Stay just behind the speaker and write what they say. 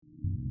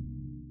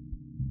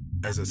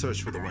As I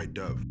search for the white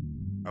dove,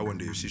 I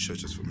wonder if she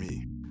searches for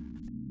me.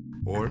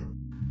 Or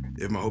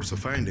if my hopes of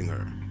finding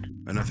her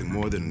are nothing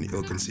more than an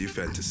ill-conceived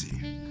fantasy.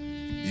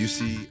 You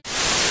see,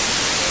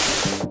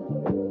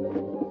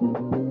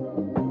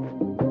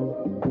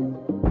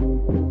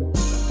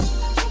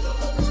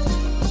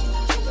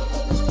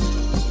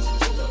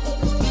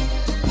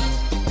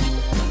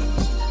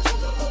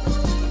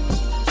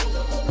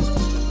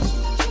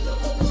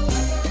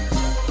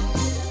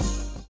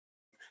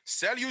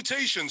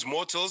 Salutations,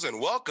 mortals, and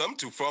welcome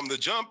to From the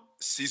Jump,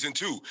 Season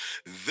 2.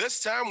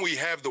 This time we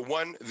have the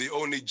one, the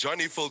only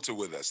Johnny Filter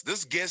with us.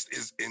 This guest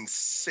is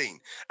insane.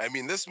 I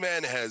mean, this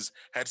man has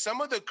had some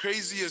of the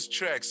craziest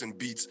tracks and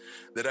beats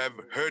that I've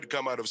heard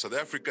come out of South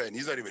Africa, and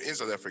he's not even in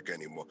South Africa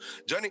anymore.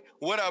 Johnny,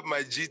 what up,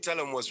 my G? Tell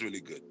him what's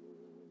really good.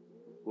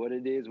 What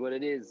it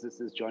is. This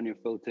is Johnny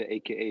Filter,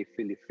 aka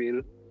Philly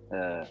Phil.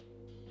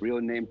 Real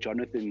name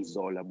Jonathan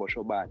Zola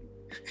Boshobani.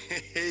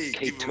 Hey,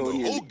 give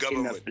him the whole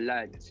government. In the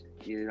blood.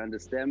 You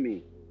understand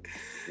me?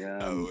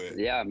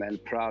 Yeah, man.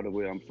 Proud of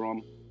where I'm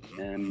from,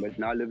 but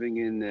now living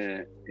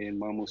in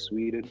Malmo,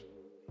 Sweden.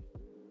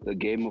 The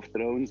Game of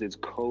Thrones is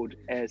cold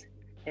as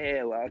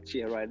hell out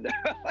here right now.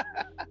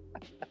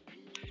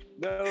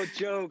 No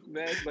joke,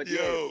 man. But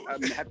yeah,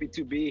 I'm happy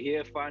to be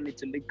here finally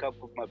to link up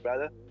with my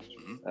brother.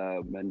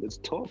 And let's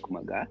talk,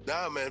 my guy.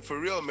 Nah, man, for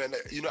real, man.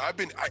 You know,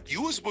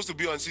 you were supposed to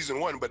be on season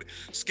 1, but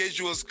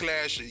schedules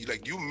clash.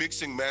 Like you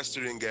mixing,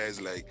 mastering,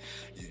 guys, like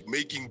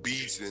making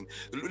beats, and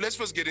let's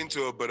first get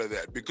into a bit of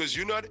that because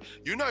you're not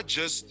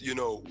just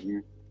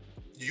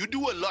You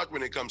do a lot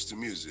when it comes to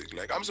music.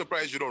 Like, I'm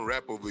surprised you don't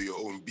rap over your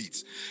own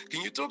beats.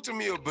 Can you talk to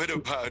me a bit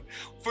about,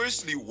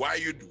 firstly, why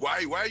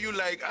are you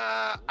like,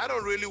 I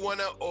don't really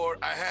wanna, or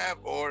I have,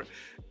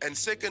 and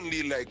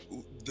secondly, like,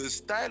 the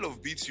style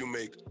of beats you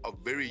make are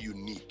very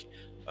unique.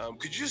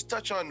 Could you just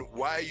touch on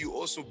why you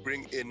also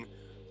bring in,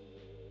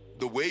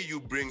 the way you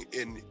bring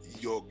in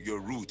your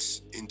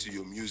roots into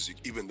your music,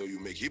 even though you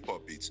make hip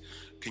hop beats?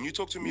 Can you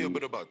talk to me a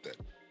bit about that?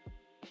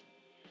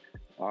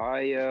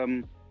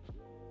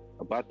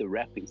 About the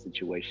rapping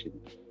situation.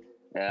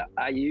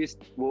 I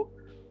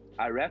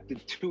rapped in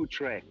 2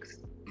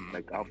 tracks,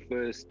 like our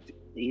first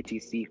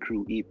ETC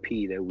Crew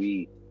EP that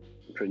we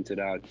printed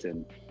out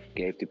and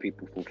gave to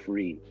people for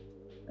free.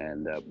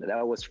 And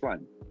that was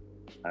fun.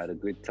 I had a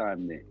good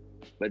time there.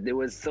 But there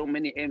was so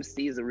many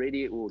MCs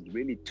already, or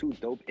really 2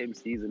 dope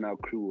MCs in our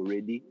crew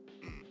already,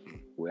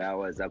 where I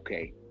was,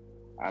 okay,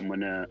 I'm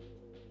gonna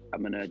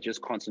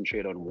just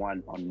concentrate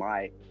on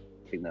my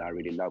thing that I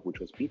really love, which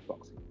was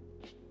beatboxing.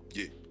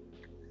 Yeah.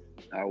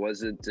 I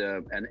wasn't,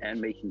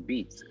 and making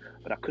beats,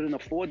 but I couldn't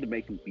afford the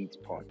making beats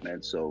part,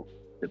 man. So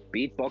the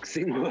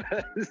beatboxing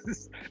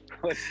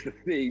was the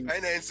thing.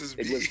 Finances,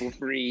 it was for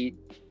free.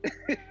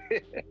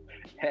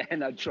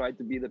 And I tried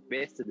to be the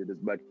best at it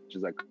as much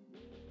as I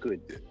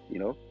could,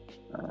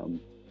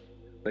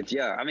 But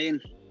yeah, I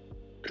mean,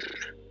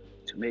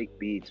 to make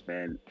beats,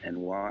 man, and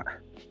why?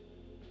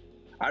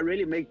 I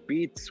really make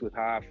beats with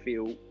how I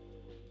feel.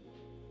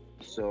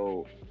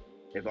 So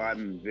if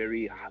I'm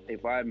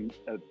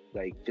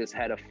like just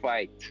had a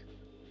fight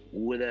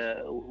with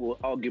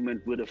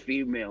argument with a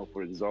female,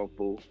 for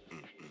example,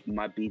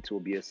 my beats will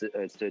be a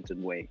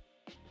certain way.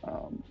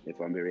 If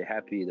I'm very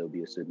happy, there'll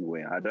be a certain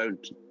way. I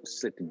don't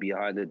sit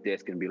behind the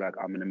desk and be like,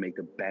 I'm gonna make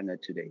a banger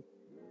today.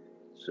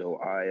 So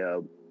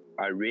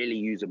I really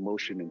use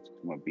emotion into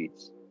my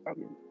beats. I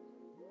mean,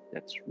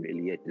 that's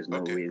really it. There's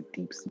no real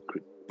deep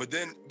secret. But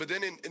then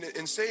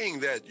in saying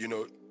that,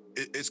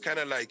 it's kind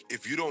of like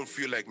if you don't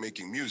feel like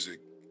making music,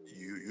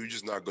 you're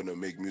just not gonna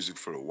make music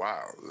for a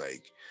while.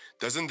 Like,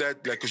 doesn't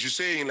that, like, because you're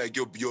saying like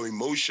your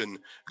emotion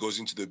goes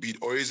into the beat,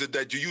 or is it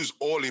that you use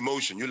all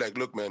emotion? You're like,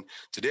 look, man,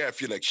 today I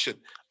feel like shit.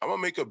 I'm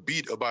gonna make a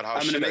beat about how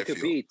shit I feel. I'm gonna make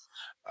a beat.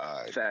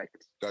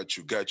 Fact. Got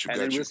you. And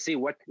then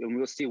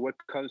we'll see what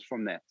comes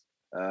from that.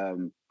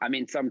 I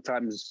mean,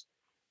 sometimes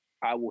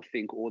I will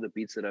think all the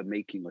beats that I'm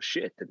making are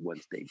shit at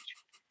one stage.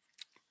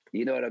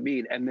 You know what I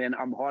mean? And then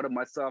I'm hard on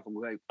myself. I'm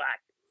going,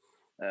 fuck.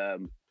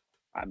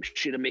 I'm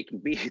shit at making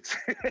beats.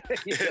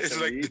 It's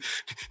like,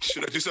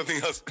 should I do something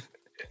else?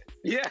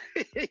 Yeah,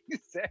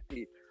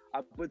 exactly.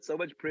 I put so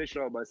much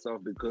pressure on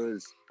myself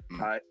because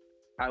I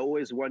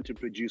always want to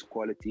produce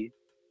quality,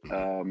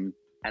 and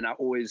I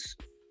always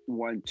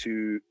want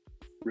to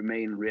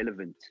remain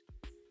relevant.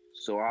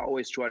 So I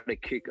always try to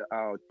kick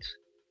out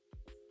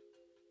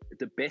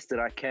the best that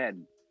I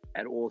can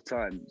at all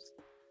times.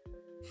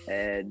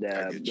 And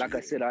like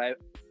I said, I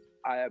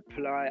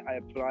apply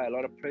a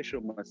lot of pressure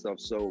on myself.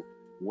 So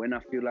when I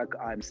feel like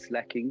I'm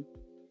slacking,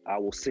 I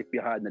will sit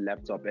behind the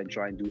laptop and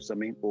try and do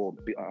something, or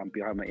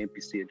behind my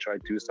MPC and try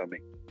and do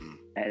something.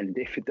 And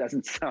if it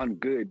doesn't sound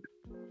good,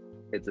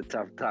 it's a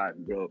tough time,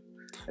 bro.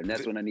 And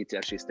that's when I need to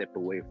actually step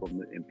away from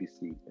the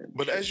MPC.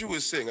 But as you were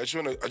saying, I just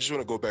want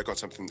to go back on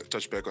something,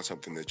 touch back on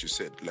something that you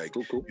said. Like,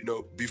 cool.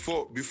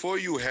 before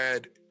you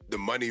had the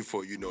money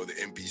for the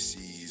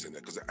MPCs and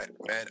that. Because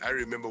I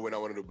remember when I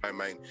wanted to buy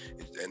mine,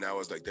 and I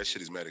was like, that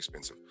shit is mad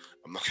expensive.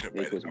 I'm not gonna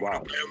buy It was that. I'm gonna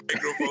wild. buy a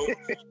microphone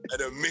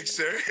and a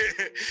mixer,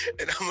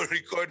 and I'm gonna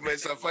record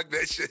myself. Fuck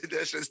that shit.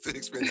 That shit's too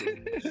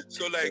expensive.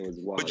 So like, It was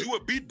wild. but you were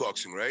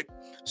beatboxing, right?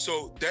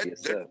 So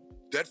Yes, sir.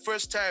 that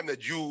first time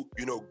that you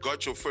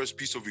got your first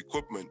piece of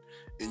equipment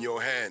in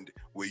your hand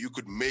where you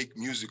could make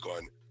music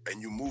on,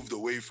 and you moved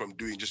away from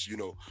doing just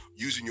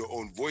using your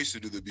own voice to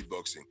do the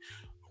beatboxing.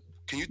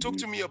 Can you talk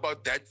to me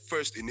about that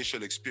first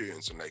initial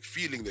experience and like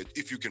feeling that,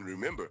 if you can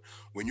remember,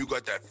 when you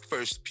got that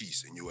first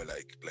piece and you were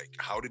like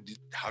how did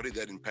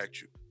that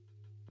impact you?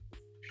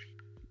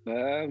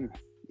 I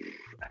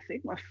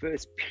think my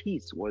first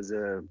piece was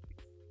a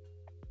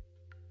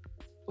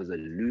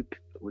loop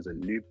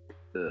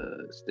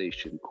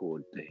station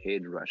called the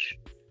Head Rush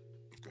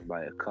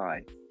by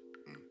Akai.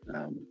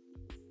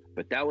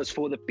 But that was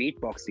for the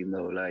beatboxing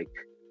though. Like,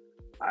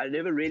 I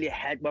never really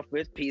had my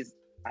first piece.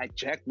 I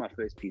jacked my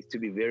first piece, to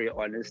be very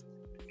honest.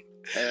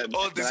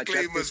 All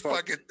disclaimers,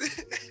 fuck it.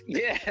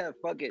 Yeah,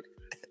 fuck it.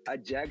 I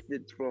jacked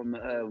it from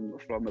a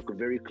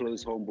very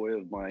close homeboy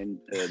of mine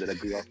that I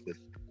grew up with,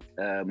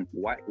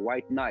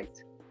 White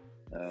Knight.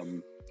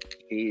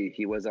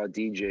 He was our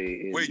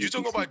DJ. Wait, you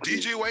talking about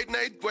DJ White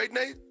Knight? White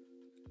Knight?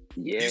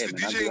 Yeah, He's the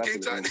man, DJ in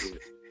Cape Town.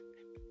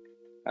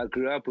 I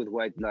grew up with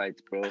White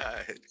Knight, bro.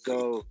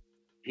 So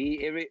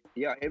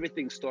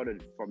everything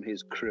started from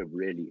his crib,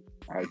 really.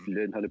 I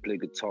learned how to play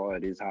guitar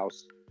at his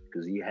house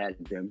because he had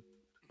them.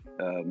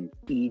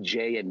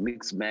 EJ and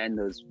Mixman,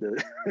 those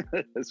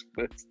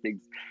first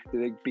things to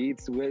make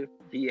beats with,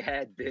 he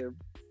had them.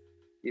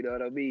 You know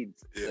what I mean?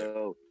 Yeah.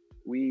 So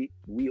we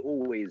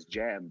always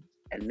jammed.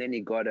 And then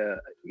he got a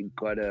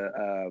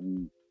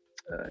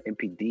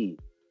MPD,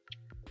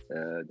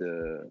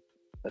 the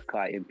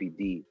Akai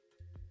MPD,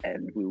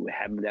 and we were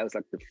hammering. That was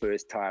like the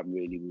first time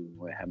really we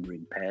were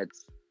hammering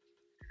pads.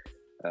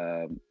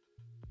 And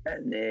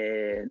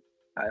then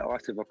I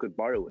asked if I could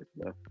borrow it,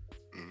 bro.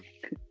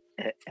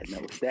 And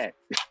that was that.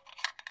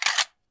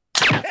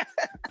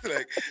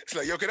 It's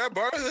like, yo, can I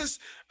borrow this?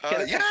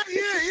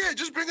 Yeah,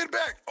 just bring it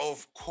back.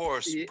 Of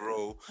course, Yeah,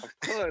 bro. Of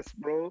course,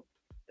 bro.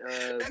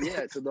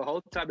 So the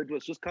whole time it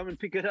was just come and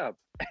pick it up,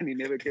 and he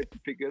never get to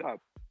pick it up.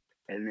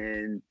 And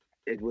then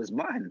it was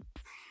mine.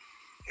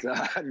 So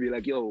I'd be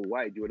like, yo,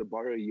 why? Do you want to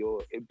borrow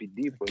your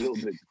MPD for a little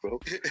bit, bro?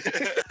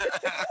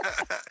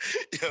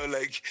 Yo,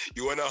 like,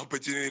 you want an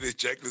opportunity to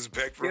jack this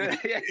back from me?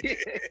 Yeah.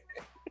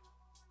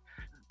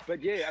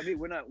 But yeah, I mean,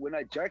 when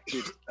I jacked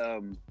it,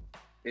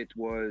 it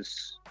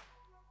was,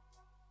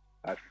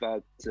 I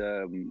felt,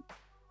 yeah,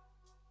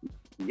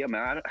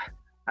 man,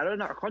 I don't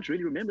know. I can't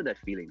really remember that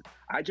feeling.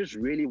 I just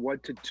really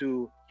wanted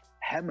to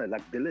hammer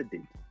like Dilla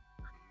did.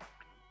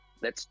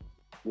 That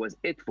was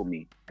it for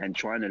me, and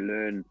trying to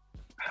learn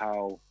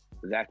how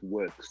that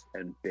works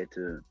and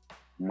better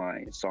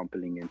my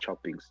sampling and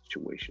chopping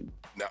situation.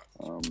 Now,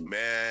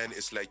 man,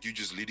 it's like you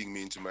just leading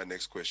me into my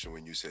next question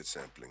when you said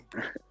sampling,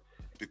 bro.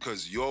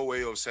 Because your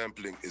way of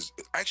sampling is,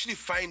 I actually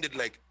find it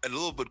like a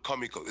little bit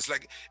comical. It's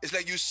like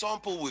you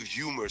sample with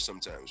humor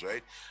sometimes,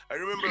 right? I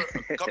remember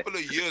a couple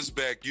of years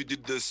back, you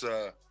did this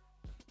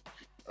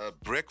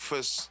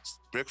breakfast.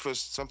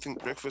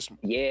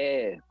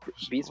 Yeah,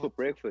 beats for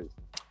breakfast.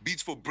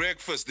 Beats for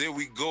breakfast. There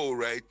we go,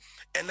 right?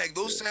 And like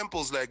those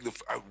samples, like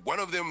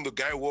one of them, the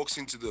guy walks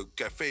into the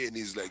cafe and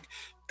he's like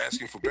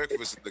asking for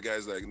breakfast. The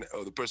guy's like,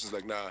 or the person's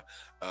like, nah,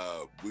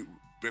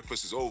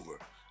 breakfast is over.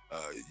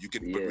 You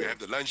can, but we have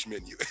the lunch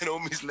menu. And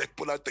homies like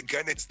pull out the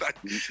gun and start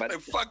like,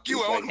 fuck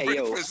you, I want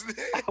breakfast.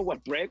 I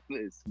want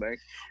breakfast, man.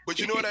 But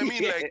you know what I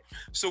mean? Like,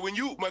 so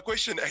my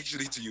question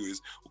actually to you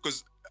is,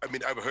 because I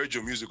mean, I've heard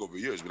your music over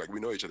years, but like we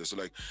know each other. So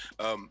like,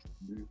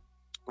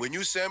 when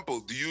you sample,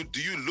 do you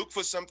look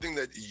for something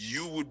that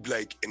you would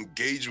like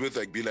engage with,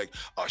 like be like,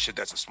 oh shit,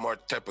 that's a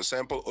smart type of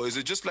sample? Or is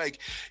it just like,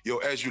 yo,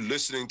 as you're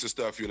listening to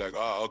stuff, you're like,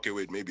 oh, okay,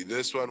 wait, maybe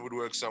this one would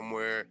work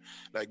somewhere.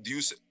 Like, do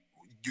you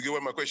get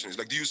what my question is?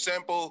 Like, do you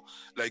sample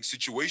like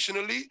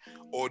situationally,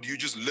 or do you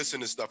just listen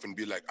to stuff and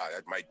be like,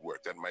 that might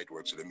work,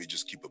 so let me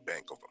just keep a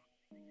bank of them?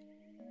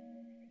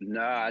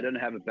 No, I don't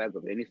have a bank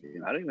of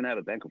anything. I don't even have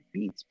a bank of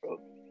beats, bro.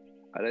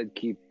 I don't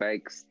keep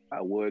banks.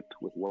 I work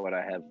with what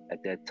I have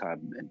at that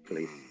time and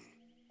place.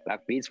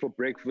 Like beats for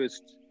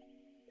breakfast.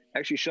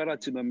 Actually, shout out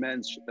to my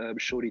man,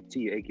 Shorty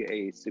T,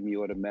 aka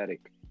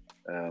Semi-Automatic.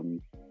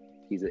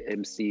 He's an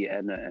MC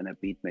and a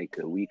beat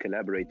maker. We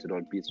collaborated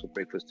on Beats for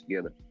Breakfast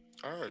together.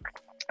 All right.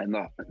 And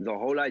the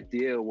whole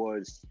idea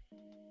was,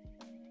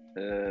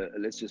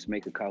 let's just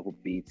make a couple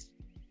beats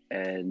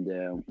and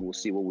we'll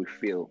see what we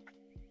feel,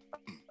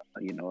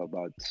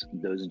 about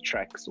those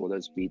tracks or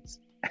those beats.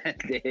 And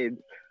then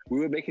we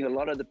were making a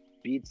lot of the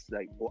beats,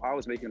 I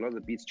was making a lot of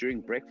the beats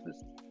during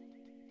breakfast.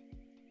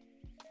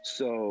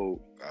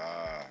 So,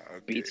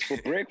 okay. Beats for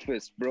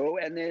breakfast, bro.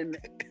 And then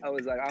I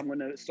was like, I'm going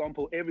to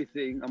sample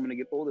everything. I'm going to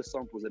get all the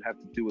samples that have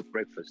to do with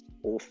breakfast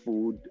or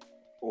food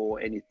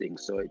or anything.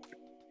 So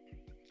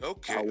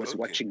I was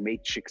watching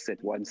Matrix at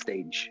one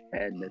stage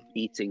and the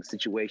eating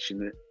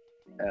situation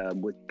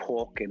with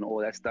pork and all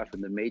that stuff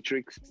in the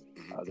Matrix.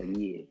 I was like,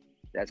 yeah,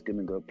 that's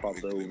gonna go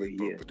proper over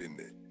here. In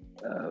there.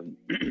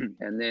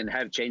 And then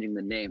changing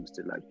the names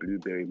to like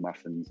blueberry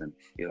muffins, and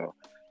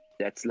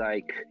that's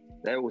like,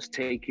 that was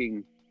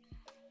taking.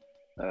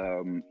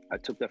 I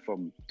took that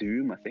from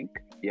Doom, I think.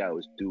 Yeah, it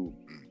was Doom.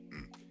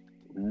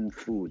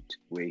 Food,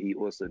 where he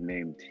also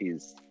named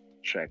his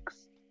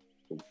tracks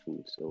from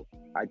food. So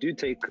I do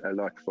take a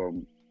lot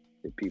from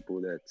the people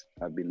that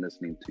I've been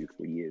listening to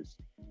for years,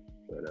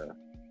 but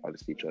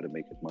obviously try to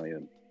make it my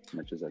own as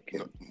much as I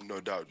can. No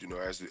doubt.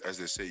 As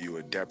they say, you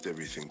adapt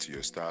everything to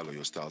your style, or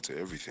your style to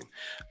everything.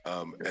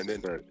 And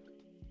then, right.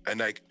 And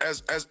like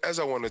as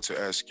I wanted to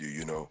ask you,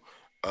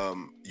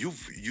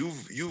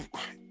 you've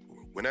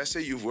when I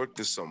say you've worked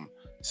with some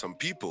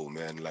people,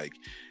 man, like,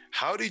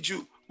 how did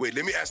you? Wait,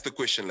 let me ask the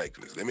question like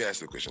this.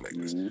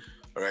 Mm-hmm.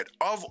 All right.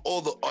 Of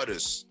all the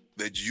artists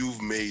that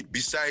you've made,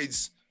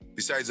 besides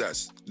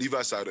us, leave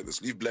us out of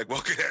this, leave Black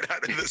Walker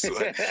out of this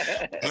one.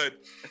 But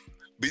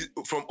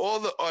from all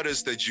the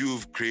artists that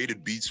you've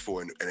created beats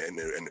for and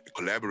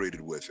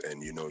collaborated with,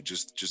 and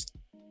just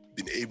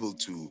been able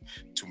to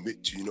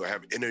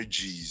have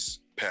energies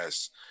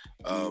pass,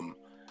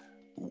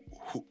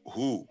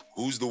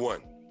 who's the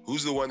one?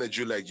 Who's the one that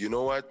you're like, you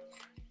know what?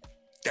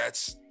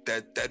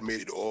 That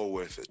made it all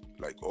worth it.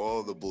 Like,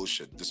 all the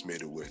bullshit just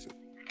made it worth it.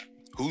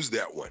 Who's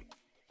that one?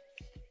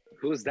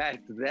 Who's that?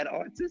 That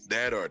artist?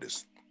 That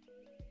artist.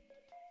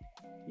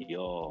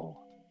 Yo,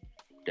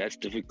 that's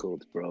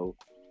difficult, bro.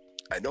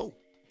 I know.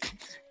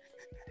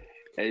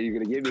 Hey, you're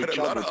gonna give me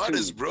a lot of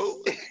artists,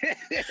 bro.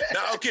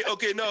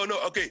 Okay, no,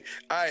 okay.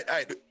 All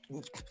right.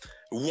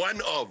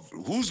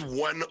 Who's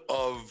one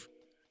of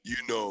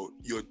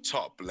your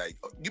top? Like,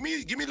 give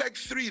me like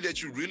 3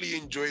 that you really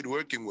enjoyed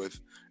working with,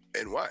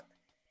 and why?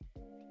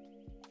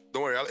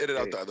 Don't worry, I'll edit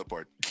out the other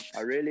part.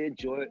 I really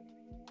enjoy.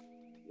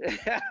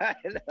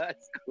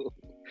 That's cool.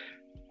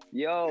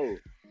 Yo,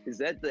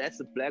 that's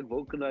the Black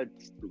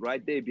Volcanite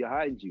right there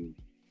behind you?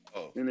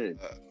 Oh, isn't it?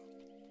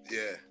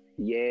 Yeah.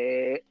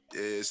 Yeah.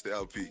 Yeah, it's the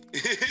LP.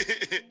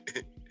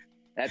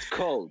 That's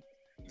cold.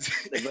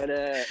 But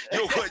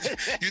yo, what?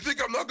 You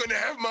think I'm not gonna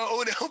have my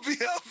own LP?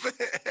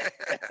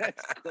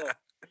 That's cool.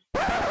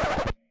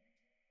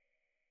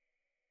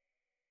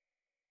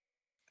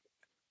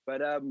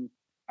 But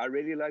I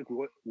really like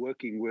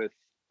working with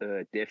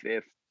Def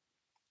F.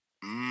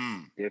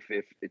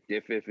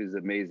 Def F is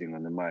amazing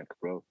on the mic,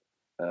 bro.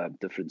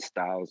 Different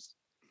styles.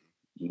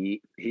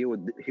 He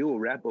will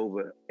rap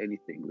over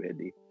anything,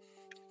 really.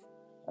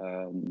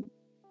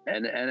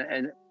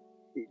 And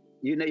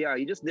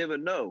you just never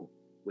know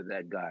with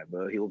that guy,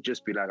 bro. He'll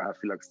just be like, I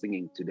feel like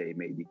singing today,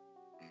 maybe,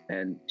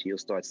 and he'll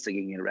start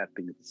singing and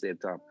rapping at the same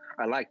time.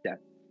 I like that,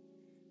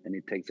 and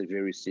he takes it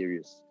very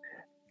serious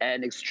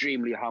and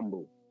extremely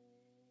humble,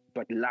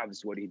 but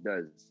loves what he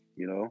does.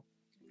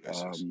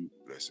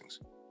 Blessings.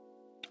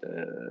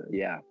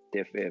 Yeah,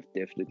 Def F,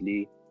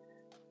 definitely.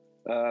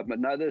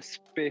 Another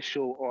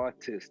special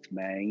artist,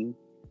 man,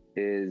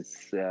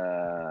 is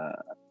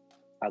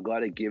I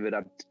gotta give it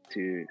up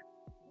to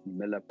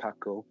Miller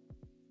Paco.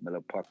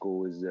 Miller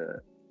Paco is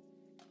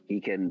he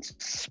can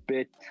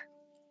spit.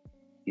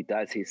 He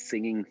does his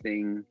singing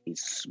thing.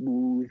 He's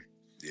smooth.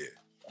 Yeah.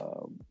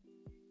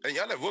 And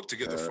y'all have worked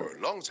together for a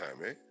long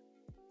time, eh?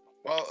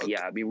 Well,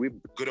 yeah, I mean, we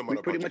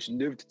pretty much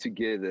lived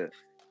together.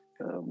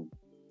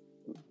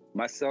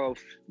 Myself,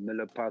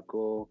 Miller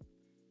Paco,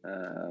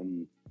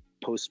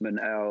 Postman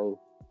L,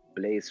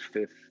 Blaze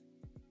Fifth,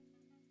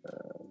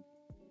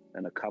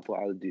 and a couple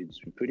other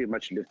dudes. We pretty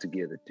much lived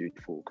together, dude,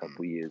 for a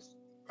couple years.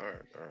 All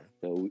right.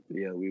 So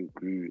we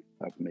grew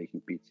up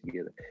making beats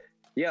together.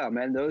 Yeah,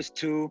 man, those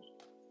two.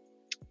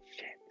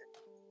 Shit,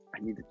 I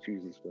need to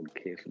choose this one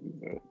carefully,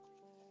 bro.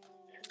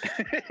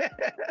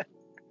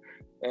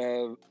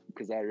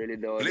 Because I really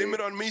don't. Blame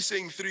it on me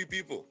saying 3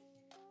 people.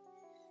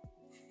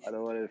 I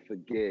don't want to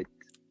forget.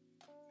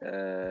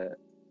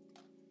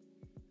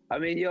 I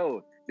mean,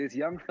 yo, there's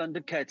Young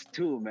Thundercats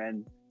too,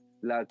 man.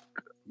 Like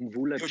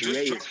Mvula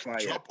Dre is fire.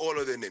 Drop all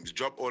of their names.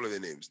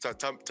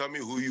 Tell me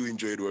who you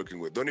enjoyed working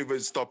with. Don't even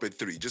stop at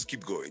 3. Just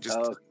keep going.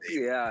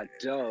 Yeah,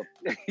 dope.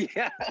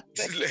 Yeah.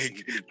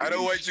 Like, I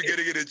don't want you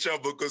getting in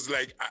trouble because,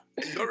 like,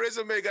 your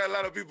resume got a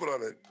lot of people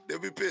on it. They'll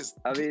be pissed.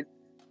 I mean,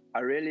 I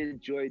really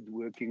enjoyed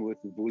working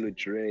with Mvula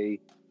Dre,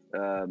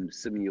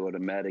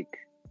 Semi-Automatic,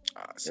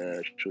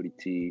 Shorty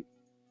T.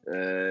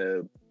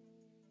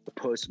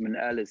 Postman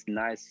L is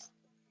nice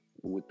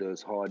with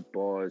those hard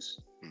bars.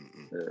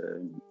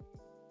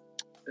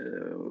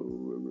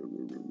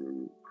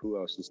 Who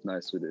else is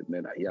nice with it,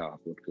 man? Yeah, I've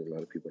worked with a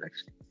lot of people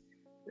actually.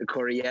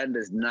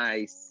 Coriander's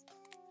nice.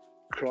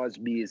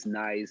 Crosby is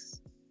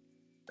nice.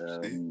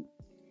 You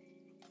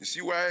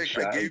see why I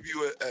gave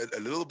you a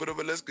little bit of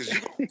a list? Because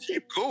you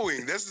keep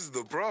going. This is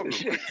the problem.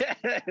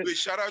 Wait,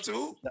 shout out to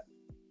who?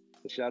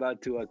 Shout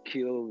out to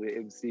Akil, the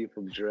MC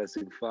from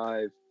Jurassic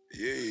 5.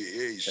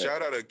 Yeah.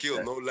 Shout out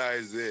Akil. No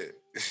lies there.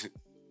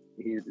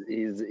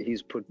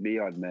 He's put me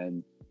on,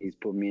 man. He's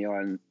put me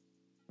on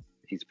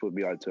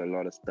to a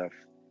lot of stuff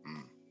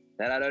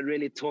that I don't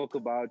really talk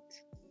about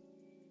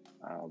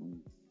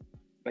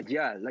But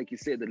yeah, like you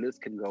said, the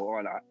list can go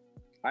on.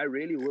 I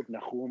really work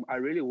Nahum. I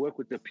really work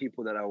with the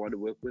people that I want to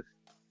work with.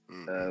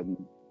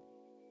 Mm-hmm.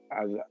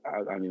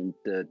 I mean,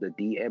 the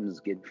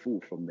DMs get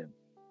full from them.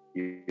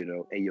 You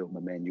know, hey yo,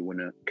 my man, you want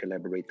to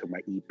collaborate on my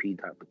EP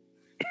type of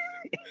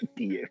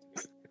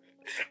DMs.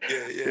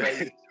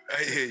 Yeah,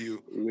 I hear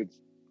you.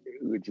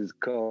 which is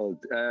cold.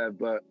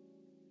 But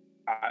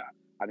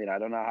I mean, I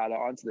don't know how to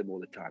answer them all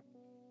the time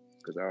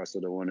because I also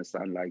don't want to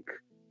sound like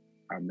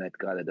I'm that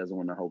guy that doesn't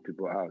want to help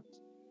people out.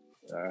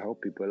 I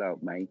help people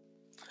out, man.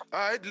 All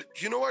right,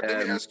 you know what?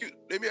 Let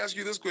me ask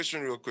you this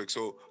question real quick.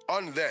 So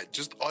on that,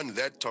 just on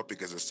that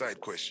topic as a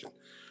side question,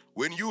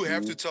 when you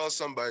have to tell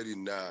somebody,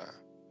 nah,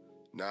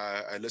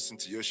 I listen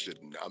to your shit,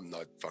 I'm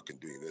not fucking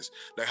doing this.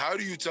 Like, how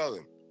do you tell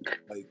them?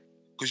 Like,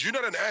 because you're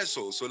not an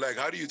asshole, so like,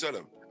 how do you tell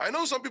them? I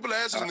know some people are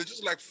assholes and they're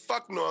just like,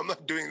 fuck no, I'm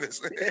not doing this.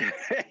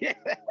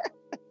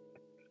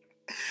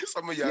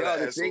 Some of y'all are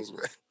assholes,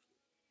 man.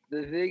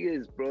 The thing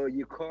is, bro,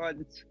 you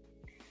can't.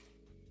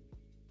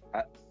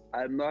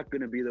 I'm not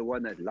gonna be the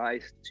one that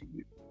lies to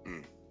you.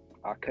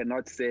 I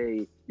cannot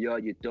say, yo,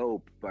 you're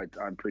dope, but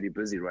I'm pretty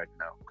busy right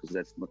now, because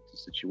that's not the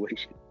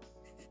situation.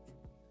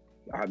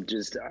 I'm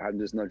just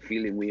not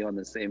feeling we on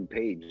the same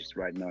page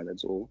right now.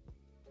 That's all.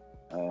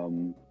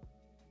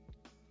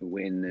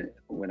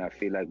 When I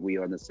feel like we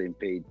on the same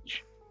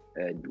page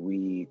and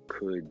we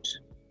could,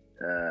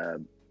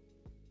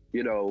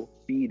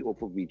 feed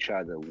off of each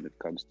other when it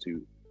comes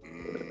to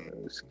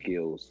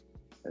skills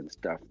and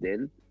stuff,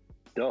 then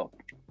dope.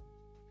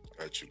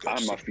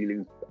 I'm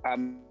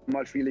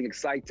not feeling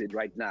excited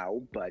right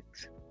now, but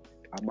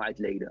I might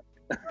later.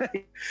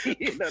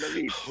 You know what I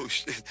mean? Oh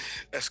shit,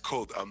 that's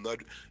cold. I'm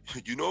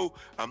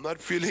not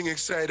feeling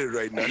excited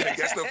right now. Like,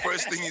 that's the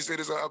first thing you said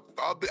is, I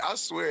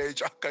swear,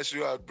 I'll cuss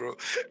you out, bro.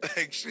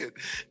 Like, shit,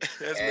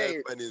 that's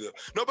not funny though.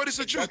 No, but it's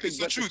the truth. It's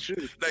the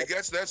truth. Like,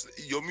 that's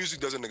your music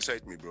doesn't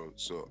excite me, bro.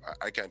 So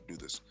I can't do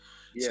this.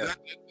 Yeah, so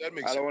that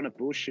makes sense. I don't want to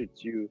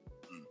bullshit you,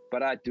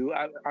 but I do.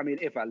 I mean,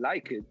 if I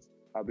like it,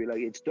 I'll be like,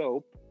 it's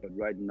dope. But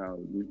right now,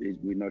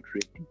 we're not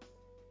ready.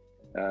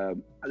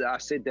 I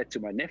said that to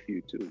my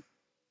nephew too.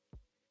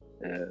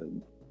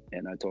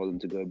 And I told him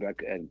to go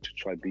back and to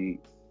try to be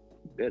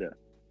better,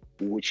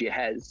 which he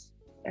has.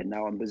 And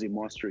now I'm busy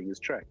mastering his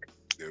track.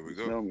 There we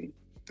go. You know me.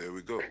 There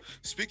we go.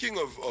 Speaking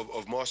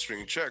of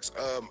mastering tracks,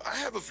 I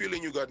have a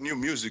feeling you got new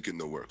music in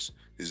the works.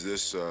 Is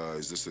this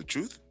the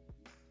truth?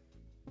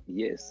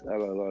 Yes, I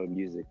got a lot of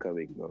music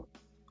coming, bro.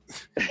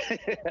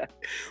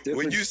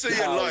 When you say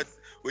a lot,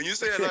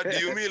 do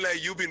you mean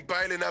like you've been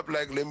piling up?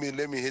 Like, let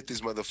me hit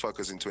these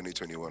motherfuckers in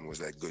 2021? Was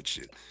that good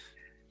shit?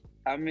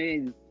 I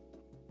mean,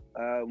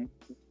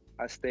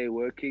 I stay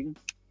working.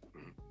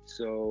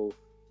 So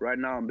right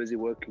now I'm busy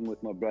working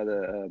with my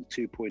brother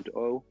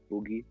 2.0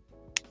 Boogie.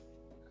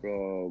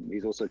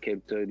 He's also a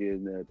Cape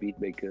Townian beat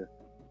maker,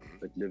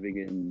 but living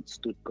in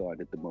Stuttgart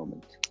at the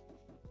moment.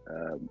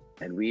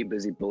 And we're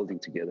busy building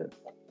together.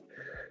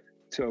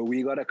 So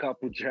we got a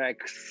couple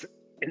tracks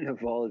in the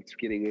vault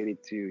getting ready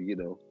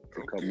to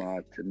come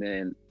out. And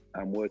then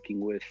I'm working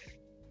with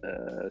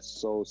a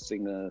soul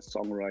singer,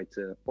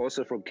 songwriter,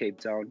 also from Cape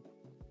Town,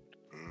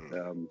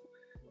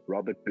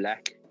 Robert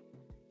Black.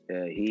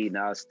 He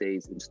now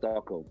stays in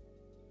Stockholm.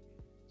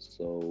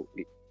 So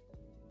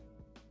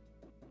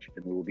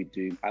and we'll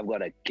be I've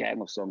got a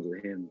gang of songs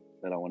with him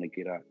that I want to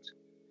get out.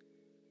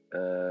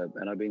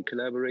 And I've been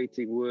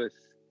collaborating with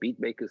beat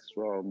makers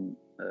from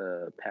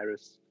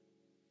Paris,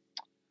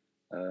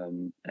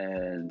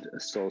 and a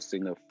soul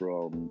singer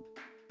from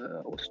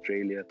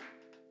Australia.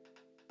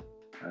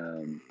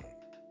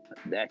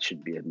 That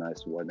should be a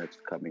nice one that's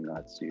coming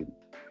out soon.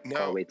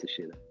 Can't wait to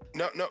share it.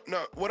 Now,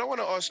 what I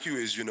want to ask you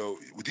is,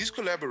 with these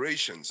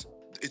collaborations,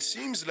 it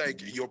seems like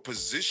your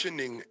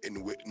positioning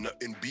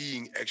in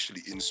being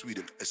actually in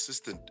Sweden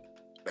assisted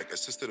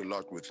a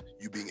lot with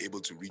you being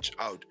able to reach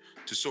out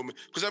to so many.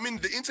 Because I mean,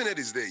 the internet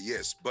is there,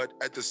 yes, but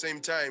at the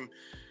same time,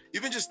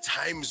 even just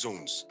time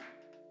zones,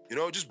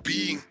 just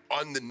being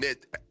on the net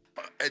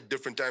at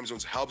different time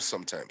zones helps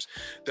sometimes.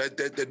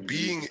 That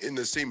being in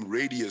the same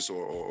radius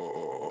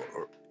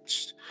or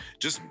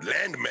just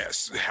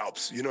landmass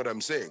helps. You know what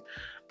I'm saying?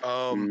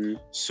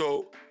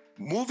 So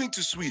moving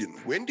to Sweden,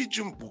 when did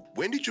you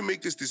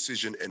make this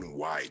decision, and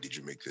why did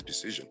you make the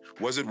decision?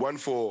 Was it one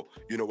for,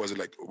 was it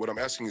like, what I'm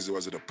asking is,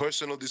 was it a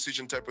personal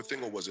decision type of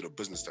thing, or was it a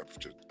business type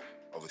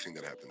of a thing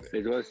that happened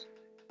there?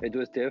 It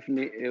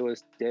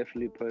was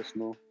definitely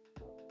personal.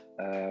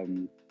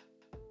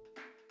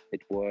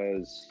 It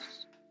was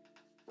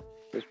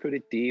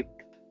pretty deep.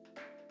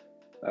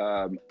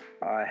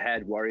 I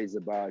had worries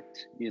about,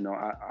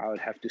 I would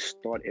have to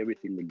start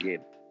everything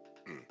again.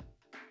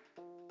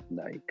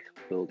 Like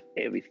build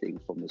everything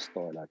from the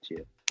start out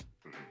here.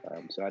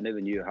 So I never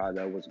knew how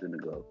that was going to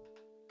go.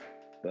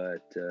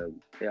 But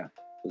yeah,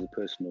 it was a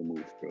personal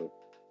move, bro.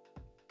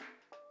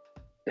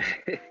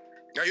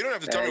 Now you don't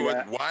have to tell me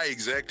why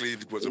exactly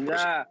it was a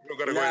personal. You don't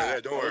gotta go into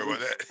that. Don't worry about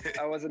that.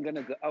 I wasn't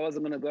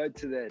gonna go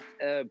into that.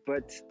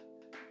 But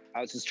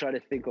I was just trying to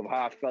think of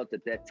how I felt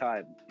at that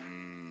time.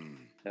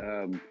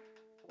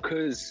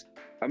 Because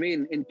I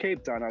mean, in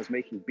Cape Town, I was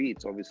making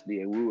beats,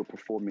 obviously, and we were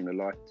performing a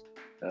lot.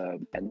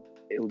 And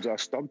it was our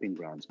stomping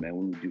grounds, man.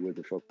 We would do what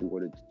the fuck we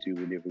wanted to do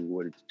whenever we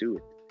wanted to do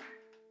it.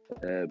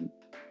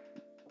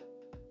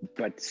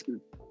 But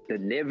the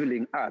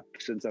leveling up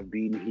since I've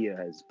been here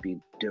has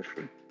been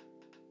different.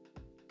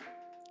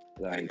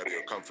 Like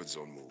your comfort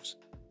zone moves.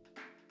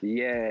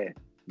 Yeah,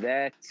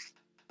 that.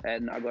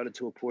 And I got it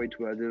to a point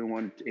where I didn't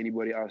want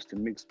anybody else to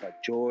mix my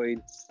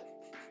joints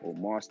or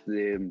master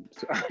them.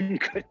 So I'm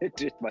gonna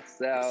do it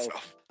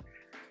myself.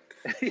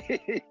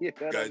 You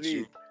know what I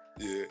mean?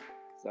 Yeah.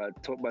 So I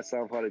taught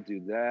myself how to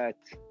do that.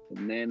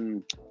 And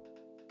then,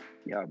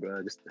 yeah,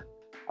 bro,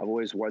 I've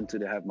always wanted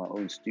to have my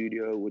own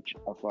studio, which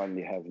I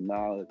finally have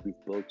now that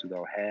we've built with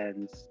our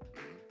hands.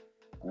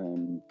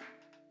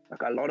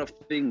 Like a lot of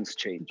things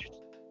changed.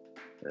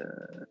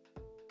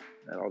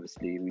 And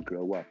obviously we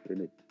grow up,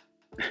 innit?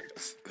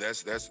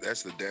 That's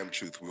the damn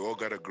truth. We all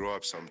gotta grow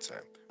up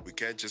sometime. We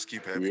can't just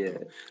keep having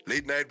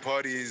late night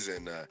parties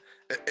and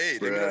hey,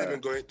 let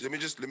me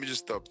just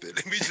stop there.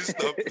 Let me just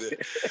stop there.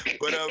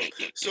 But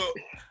so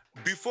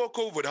before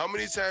COVID, how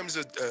many times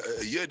a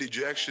year did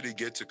you actually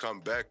get to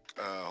come back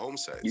home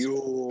side?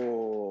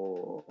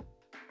 Yo,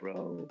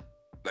 bro.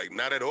 Like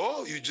not at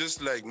all? You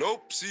just like,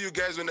 nope, see you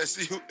guys when I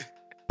see you.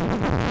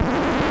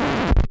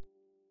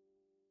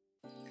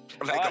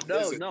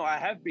 No, I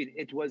have been.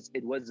 It was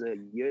a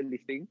yearly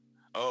thing.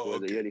 Oh,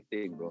 it was a yearly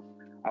thing, bro.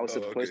 I was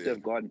supposed to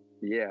have gone.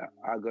 Yeah,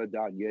 I go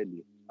down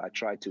yearly. I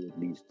try to at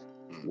least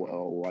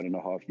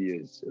 1.5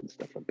 years and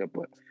stuff like that.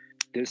 But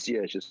this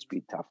year it's just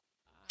been tough.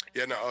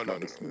 Yeah, no.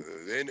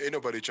 Ain't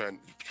nobody trying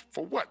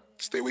for what?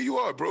 Stay where you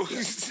are, bro.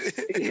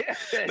 Yeah.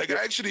 Like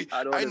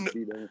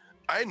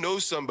I know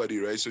somebody,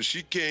 right? So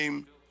she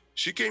came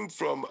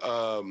from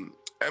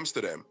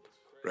Amsterdam,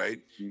 right?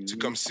 Mm-hmm. To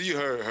come see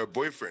her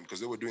boyfriend because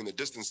they were doing the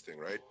distance thing,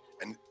 right?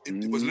 And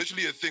it was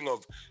literally a thing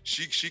of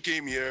she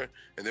came here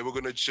and they were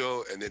gonna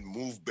chill and then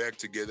move back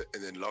together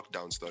and then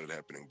lockdown started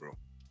happening, bro.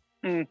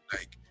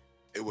 Like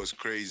it was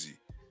crazy.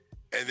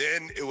 And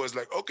then it was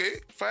like,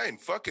 okay, fine,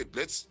 fuck it,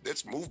 let's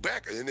move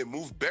back. And then they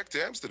moved back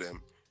to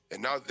Amsterdam.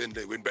 And now then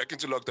they went back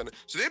into lockdown.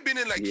 So they've been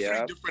in like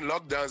 3 different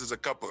lockdowns as a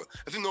couple.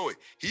 I think, no way.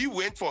 He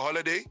went for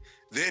holiday,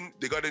 then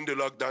they got into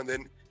lockdown,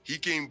 then he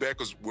came back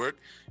because work.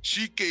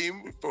 She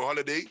came for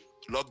holiday,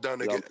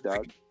 lockdown again.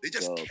 Like, they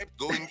just kept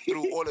going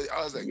through all of it.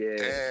 I was like,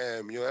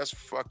 damn, that's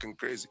fucking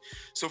crazy.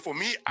 So for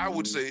me, I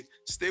would say,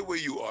 stay where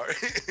you are,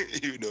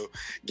 keep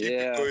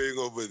it going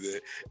over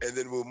there, and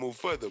then we'll move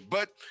further.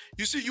 But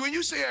you see, when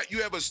you say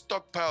you have a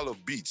stockpile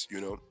of beats,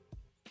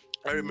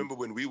 I remember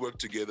when we worked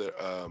together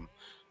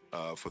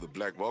for the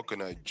Black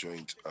Vulcanite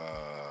joint,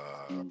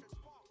 The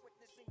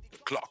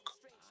Clock.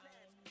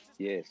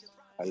 Yes.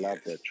 I love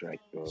that track,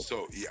 bro.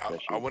 So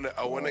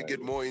I wanna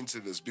get more into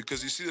this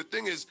because you see the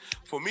thing is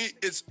for me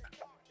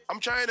I'm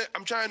trying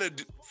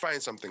to find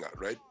something out,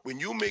 right? When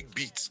you make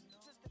beats,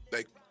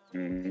 like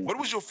what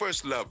was your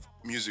first love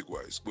music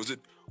wise? Was it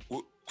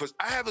because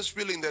I have this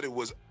feeling that it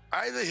was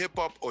either hip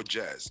hop or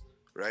jazz,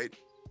 right?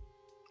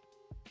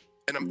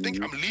 And I'm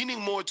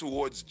leaning more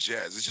towards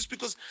jazz. It's just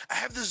because I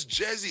have this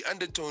jazzy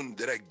undertone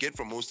that I get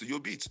from most of your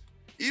beats.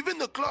 Even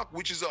The Clock,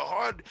 which is a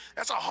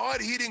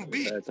hard-hitting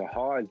beat. That's a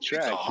hard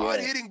track. It's a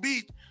hard-hitting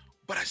beat,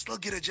 but I still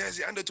get a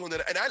jazzy undertone.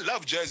 And I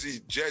love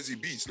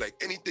jazzy beats. Like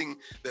anything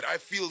that I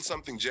feel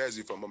something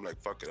jazzy from, I'm like,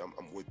 fuck it,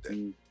 I'm with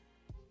that.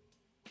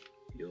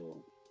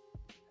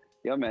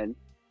 Yo, man.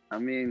 I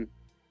mean,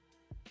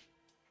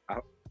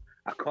 I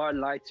can't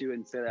lie to you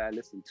and say that I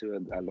listen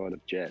to a lot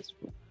of jazz,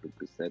 bro,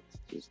 because that's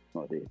just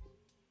not it.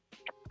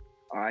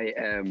 I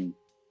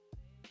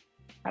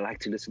like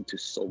to listen to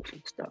soulful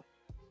stuff.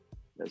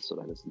 That's what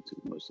I listen to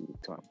most of the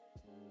time.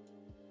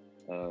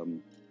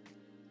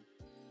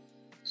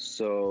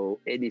 So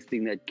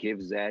anything that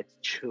gives that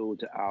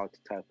chilled out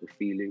type of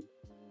feeling,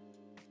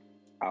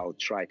 I'll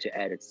try to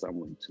add it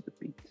somewhere to the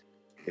beat.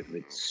 If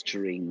it's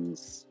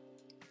strings,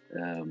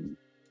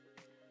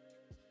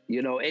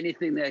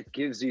 anything that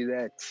gives you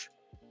that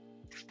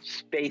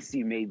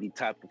spacey maybe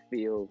type of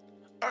feel.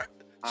 All right.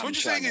 So what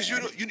you're saying is you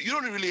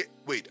don't really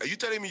wait. Are you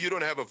telling me you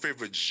don't have a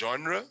favorite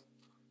genre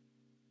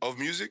of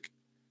music?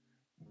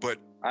 But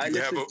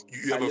you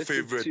have a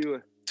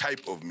favorite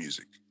type of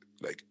music,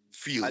 like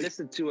feeling. I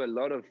listen to a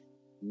lot of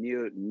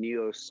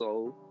neo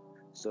soul.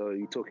 So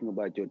you're talking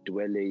about your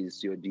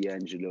Dwellers, your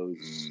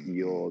D'Angelos,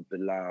 your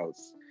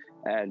Bilaals,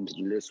 and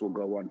the list will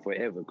go on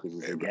forever because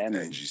it's a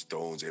gamut. Angie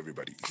Stones,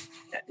 everybody.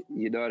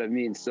 You know what I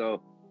mean?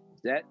 So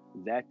that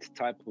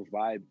type of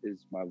vibe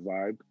is my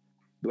vibe.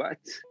 But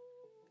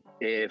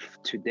if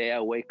today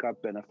I wake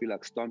up and I feel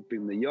like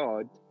stomping the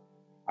yard,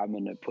 I'm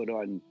gonna put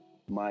on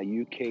my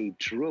UK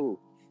drill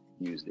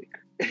music.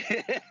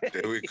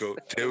 There we go.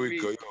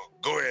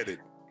 Go at it.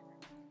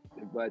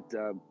 But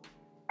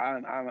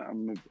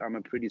I'm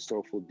a pretty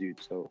soulful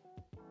dude, so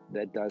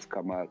that does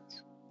come out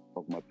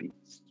of my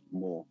beats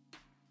more.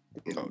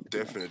 No,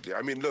 definitely.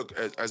 I mean, look,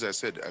 as I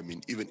said,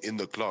 even in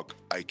The Clock,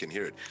 I can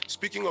hear it.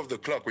 Speaking of The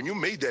Clock, when you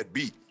made that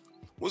beat,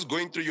 what's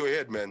going through your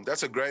head, man?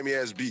 That's a grimy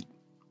ass beat.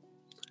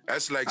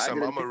 That's like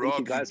some I'm a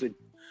rob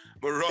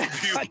I'm gonna rob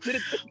you. I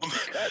didn't think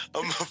you guys.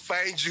 I'm gonna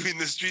find you in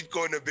the street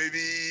corner,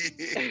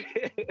 baby.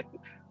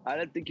 I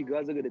don't think you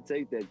guys are gonna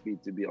take that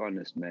beat, to be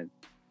honest, man.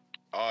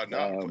 Oh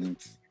no.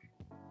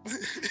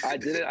 I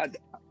didn't.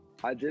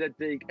 I didn't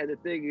think, and the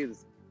thing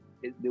is,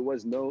 there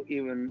wasn't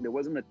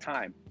a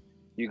time.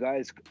 You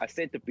guys, I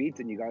sent the beat,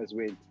 and you guys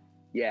went,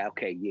 "Yeah,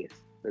 okay, yes,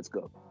 let's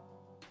go."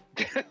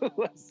 That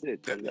was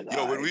it. I was like, Yo,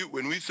 "All right."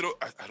 when we throw,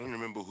 I don't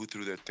remember who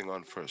threw that thing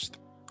on first.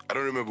 I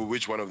don't remember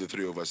which one of the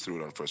three of us threw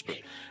it on first, but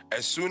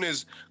as soon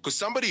as, because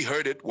somebody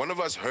heard it, one of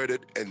us heard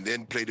it and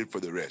then played it for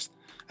the rest.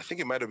 I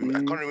think it might have been, I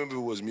can't remember if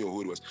it was me or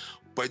who it was.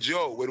 But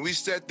yo, when we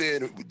sat there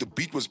and the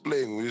beat was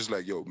playing, we was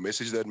like, yo,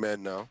 message that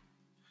man now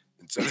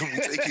and tell him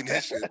we're taking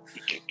his shit.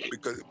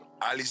 Because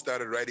Ali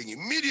started writing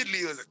immediately.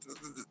 It was like,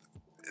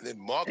 and then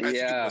Mark, I think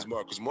it was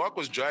Mark, because Mark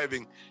was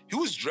driving. He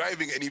was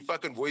driving and he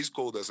fucking voice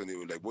called us and he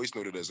was like, voice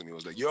noted us and he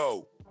was like,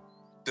 yo,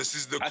 this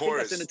is the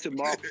chorus. I think I sent it to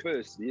Mark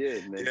first.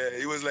 Yeah, man. Yeah,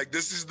 he was like,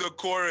 this is the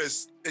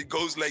chorus. It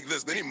goes like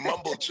this. Then he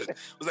mumbled shit. It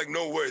was like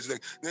no words.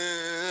 Like,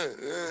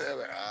 I'm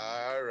like,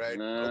 all right,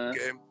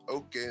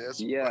 okay,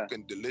 that's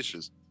fucking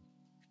delicious.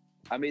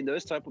 I mean,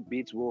 those type of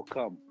beats will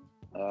come.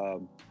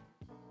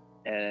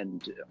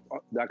 And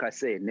like I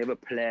say, never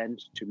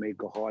planned to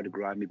make a hard,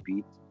 grimy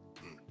beat.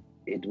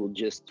 They'll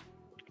just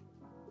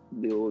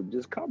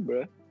come,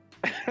 bro.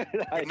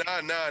 Nah,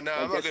 I'm not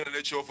gonna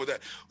let you off for that.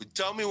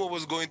 Tell me what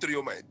was going through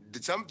your mind.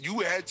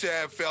 You had to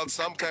have felt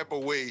some type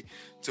of way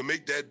to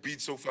make that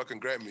beat so fucking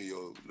grimy,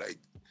 yo. Like,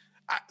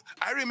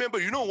 I remember,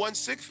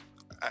 1/6.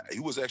 He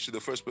was actually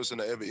the first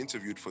person I ever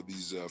interviewed for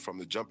these From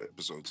the Jump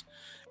episodes,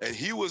 and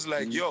he was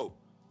like, yo,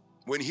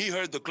 when he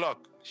heard the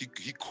clock,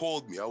 he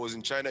called me. I was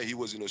in China, he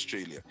was in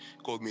Australia.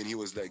 He called me and he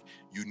was like,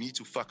 you need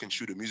to fucking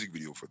shoot a music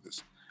video for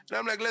this. And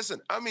I'm like,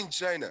 listen, I'm in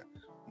China.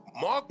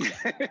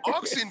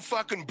 Mark's in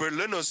fucking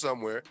Berlin or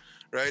somewhere,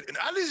 right? And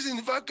Ali's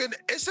in fucking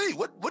SA.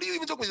 What are you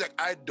even talking about? He's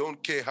like, I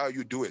don't care how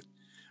you do it.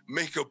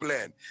 Make a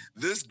plan.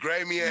 This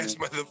grimy ass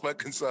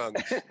motherfucking song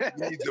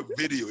needs a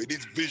video. It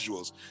needs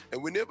visuals.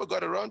 And we never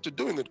got around to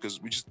doing it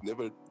because we just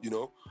never,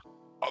 you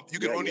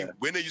can only,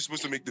 when are you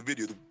supposed to make the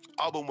video? The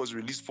album was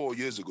released 4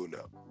 years ago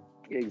now.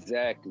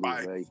 Exactly.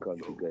 Right. You can't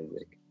be going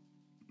back.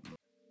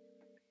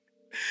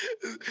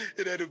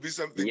 It had to be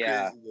something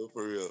crazy though,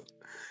 for real.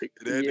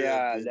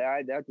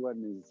 That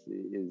one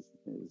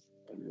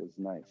is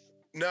nice.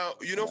 Now,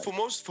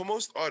 for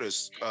most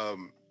artists,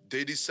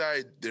 they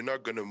decide they're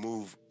not gonna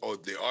move, or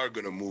they are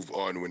gonna move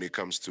on when it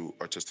comes to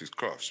artistic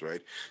crafts,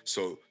 right?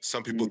 So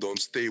some people don't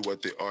stay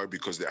what they are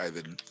because they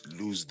either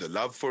lose the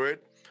love for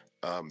it,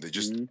 they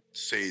just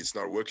say it's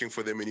not working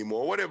for them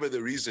anymore, whatever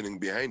the reasoning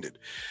behind it.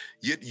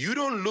 Yet you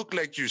don't look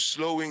like you're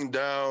slowing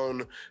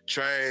down,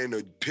 trying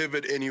to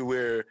pivot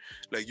anywhere.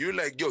 Like, you're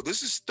like, yo,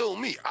 this is still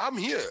me. I'm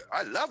here.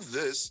 I love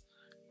this.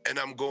 And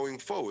I'm going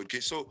forward. Okay,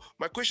 so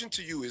my question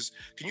to you is,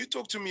 can you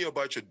talk to me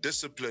about your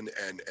discipline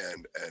and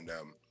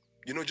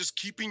just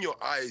keeping your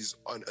eyes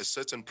on a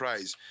certain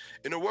prize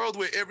in a world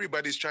where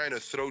everybody's trying to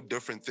throw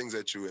different things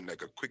at you and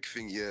like a quick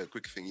thing here, a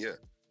quick thing here?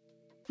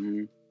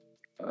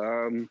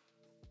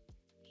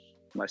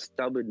 My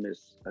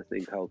stubbornness, I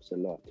think, helps a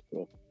lot,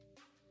 bro.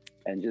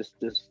 And just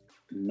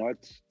not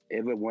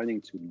ever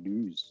wanting to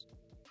lose.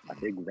 I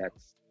think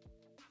that's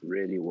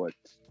really what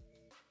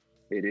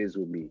it is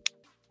with me.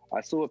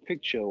 I saw a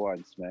picture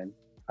once, man.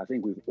 I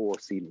think we've all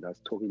seen it. I was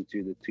talking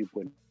to the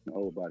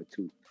 2.0 about it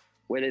too,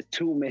 where there's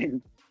two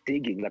men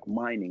digging, like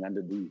mining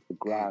underneath the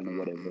ground or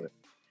whatever.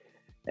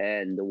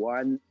 And the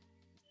one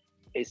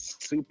is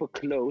super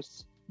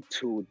close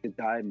to the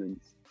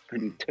diamonds,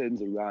 and he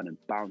turns around and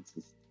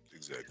bounces.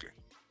 Exactly.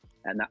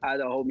 And the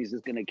other homie's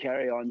just gonna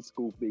carry on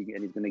scooping,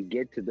 and he's gonna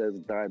get to those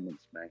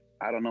diamonds, man.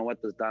 I don't know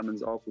what those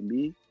diamonds are for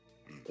me,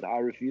 but I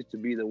refuse to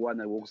be the one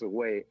that walks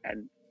away.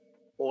 And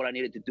all I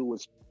needed to do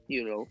was,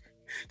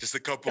 just a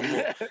couple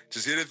more.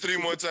 Just hit it 3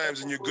 more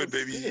times and you're good,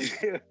 baby.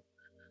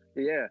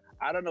 Yeah.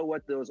 I don't know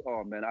what those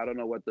are, man. I don't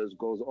know what those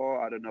goals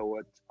are. I don't know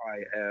what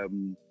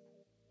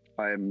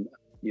I'm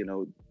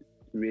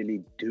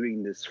really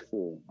doing this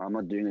for. I'm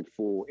not doing it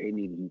for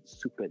any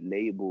super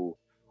label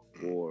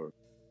or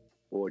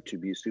to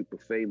be super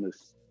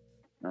famous.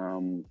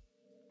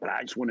 But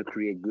I just want to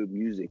create good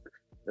music.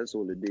 That's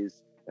all it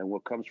is. And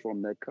what comes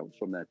from that,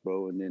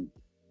 bro. And then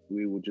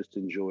we will just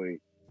enjoy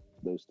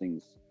those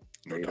things.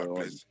 No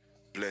doubt.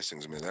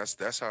 Blessings, man.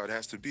 That's how it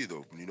has to be,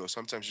 though.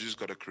 Sometimes you just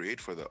got to create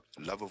for the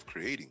love of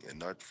creating and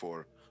not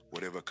for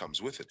whatever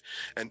comes with it.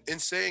 And in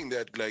saying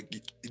that, like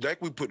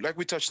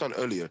we touched on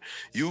earlier,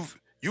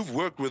 you've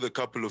worked with a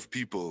couple of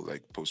people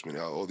like Postman,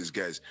 all these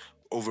guys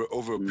over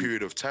a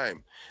period of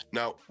time.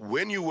 Now,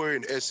 when you were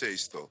in SA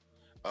still,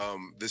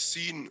 the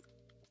scene,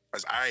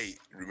 as I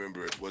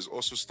remember it, was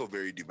also still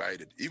very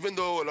divided. Even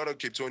though a lot of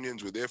Cape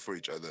Townians were there for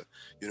each other,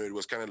 it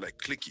was kind of like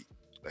cliquey.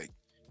 Like,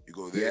 you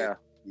go there,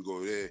 you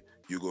go there,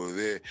 you go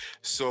there.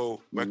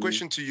 So my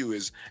question to you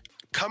is,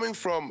 coming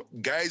from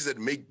guys that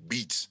make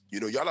beats,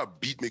 y'all are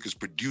beat makers,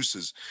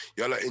 producers,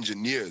 y'all are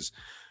engineers.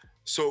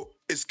 So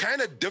it's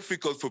kind of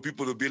difficult for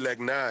people to be like,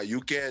 nah, you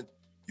can't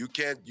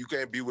you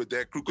can't be with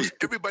that crew because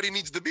everybody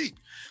needs the beat.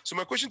 So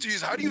my question to you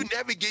is, how do you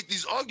navigate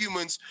these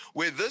arguments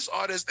where this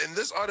artist and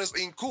this artist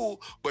ain't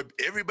cool, but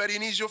everybody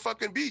needs your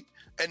fucking beat?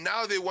 And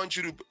now they want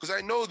you to, because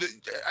I know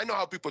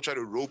how people try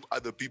to rope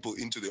other people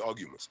into the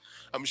arguments.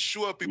 I'm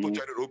sure people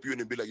try to rope you in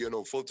and be like,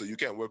 no, Filter, you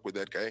can't work with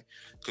that guy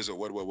because of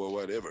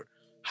whatever.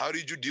 How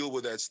did you deal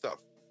with that stuff?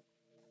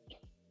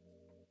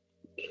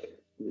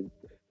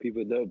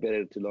 People know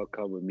better to not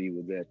come with me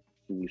with that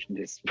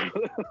foolishness.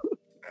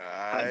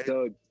 I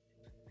don't.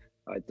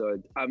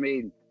 I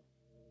mean,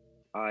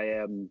 I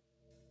am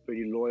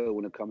pretty loyal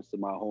when it comes to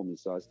my homies,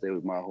 so I stay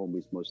with my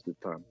homies most of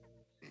the time.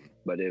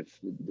 But if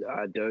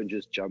I don't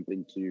just jump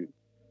into,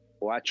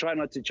 or I try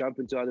not to jump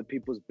into other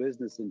people's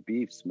business and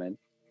beefs, man.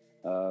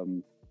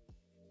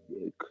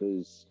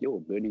 Because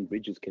burning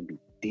bridges can be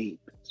deep,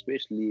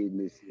 especially in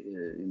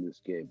this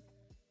game.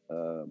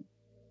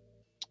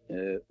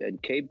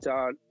 And Cape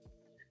Town,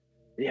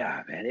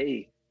 yeah, man.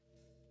 Hey,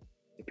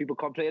 people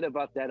complain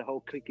about that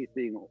whole clicky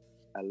thing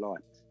a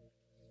lot.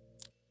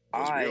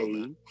 I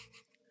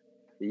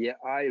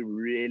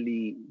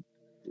really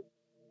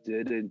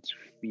didn't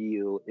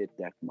feel it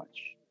that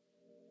much.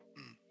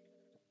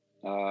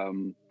 I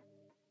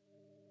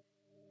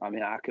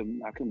mean, I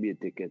can be a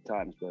dick at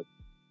times, but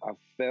I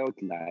felt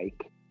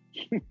like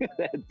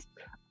that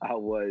I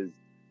was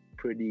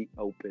pretty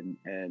open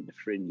and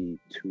friendly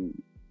to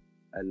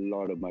a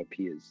lot of my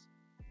peers,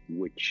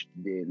 which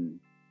then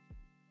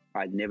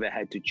I never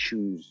had to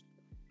choose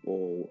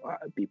or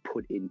be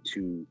put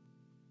into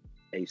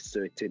a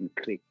certain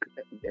clique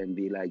and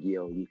be like,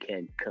 yo, you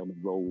can't come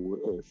roll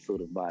with us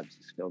sort of vibes,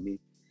 you feel me?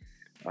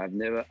 I've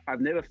never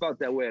felt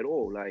that way at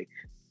all. Like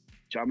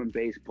drum and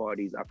bass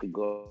parties, I could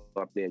go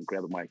up there and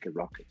grab a mic and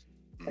rock it.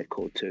 At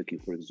Cold Turkey,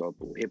 for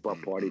example. Hip hop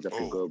parties, I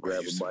could go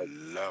grab a mic. I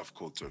love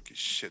Cold Turkey.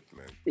 Shit,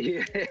 man.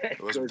 Yeah. That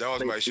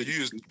was my shit.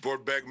 You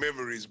brought back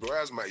memories, bro.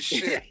 That's my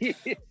shit.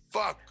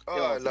 Fuck.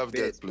 Oh, I love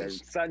that place.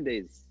 Man.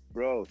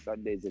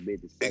 Sundays are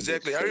made.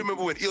 Exactly. I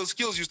remember when Ill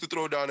Skills used to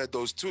throw down at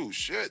those too.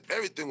 Shit.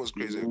 Everything was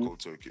crazy at Cold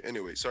Turkey.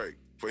 Anyway, sorry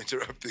for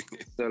interrupting.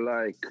 So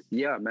like,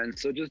 yeah, man.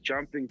 So just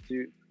jumping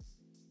to,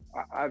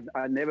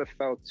 I never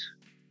felt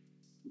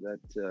that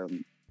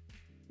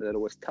it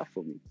was tough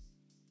for me.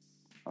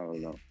 I don't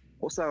know.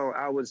 Also,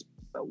 I was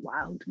a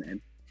wild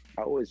man.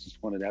 I always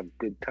just wanted to have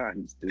good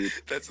times, dude.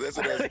 That's what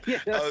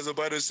I was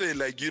about to say.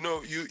 Like, you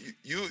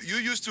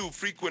used to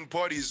frequent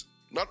parties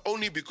not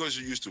only because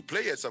you used to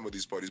play at some of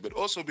these parties, but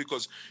also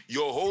because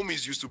your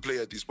homies used to play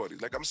at these parties.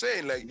 Like I'm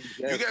saying, like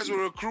you guys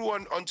were a crew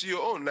onto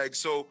your own. Like,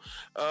 so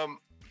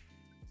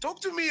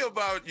talk to me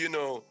about,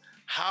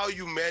 how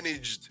you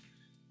managed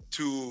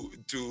to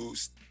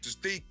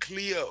stay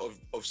clear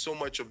of so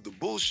much of the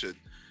bullshit,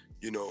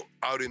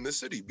 out in the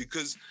city,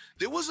 because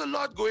there was a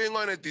lot going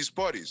on at these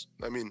parties.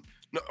 I mean,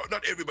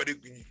 not everybody,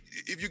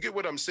 if you get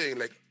what I'm saying,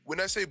 like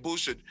when I say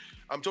bullshit,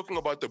 I'm talking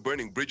about the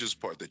burning bridges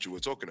part that you were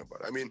talking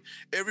about. I mean,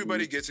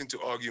 everybody gets into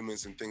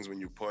arguments and things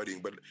when you're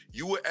partying, but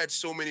you were at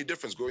so many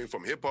different, going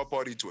from hip hop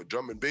party to a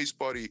drum and bass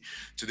party,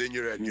 to then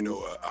you're at,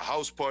 a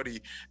house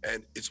party,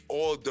 and it's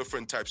all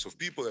different types of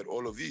people at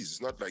all of these.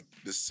 It's not like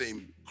the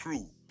same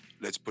crew,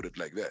 let's put it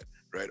like that,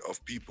 right,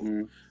 of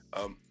people.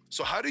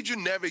 So how did you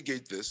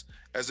navigate this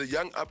as a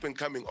young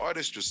up-and-coming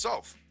artist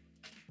yourself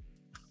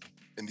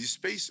in these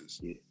spaces?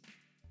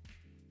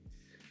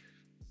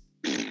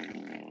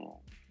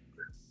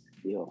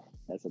 Yo,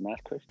 that's a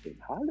nice question.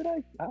 How did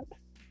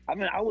I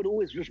mean, I would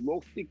always just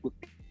roll thick with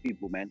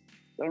people, man.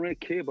 I don't really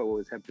care about what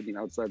was happening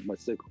outside my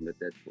circle at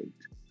that point.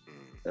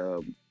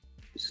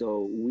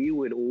 So we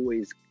would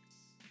always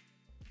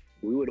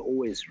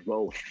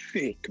roll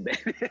thick,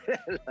 man.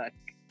 Like,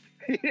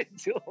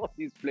 to all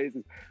these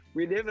places.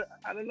 We never,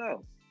 I don't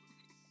know.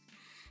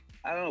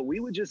 We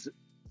would just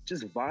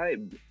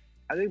vibe.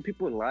 I think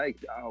people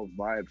liked our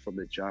vibe from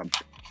the jump.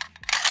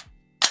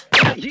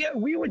 Yeah,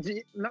 we would,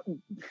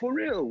 for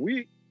real.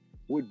 We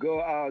would go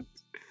out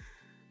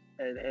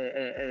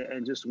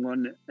and just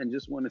want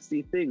to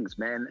see things,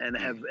 man, and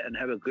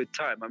have a good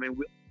time. I mean,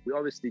 we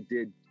obviously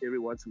did every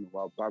once in a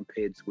while bump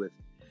heads with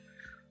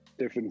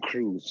different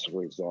crews,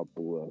 for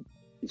example.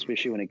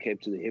 Especially when it came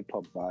to the hip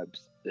hop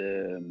vibes.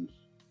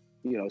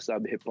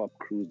 Some hip hop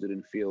crews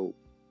didn't feel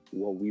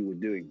what we were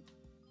doing.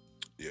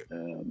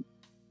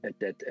 At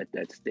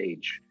that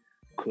stage,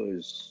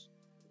 because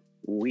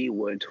we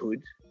weren't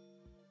hood.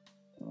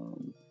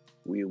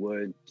 We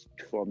weren't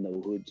from the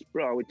hoods.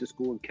 Bro, I went to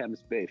school in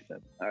Camps Bay,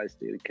 fam. I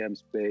stayed in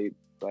Camps Bay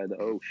by the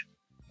ocean.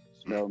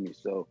 Smell me.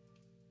 So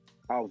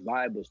our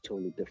vibe was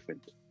totally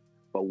different.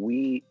 But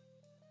we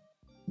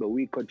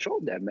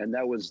controlled that, man.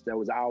 That was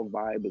our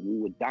vibe, and we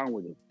were down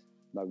with it.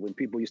 Like when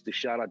people used to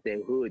shout out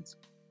their hoods,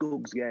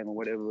 Googs Gang or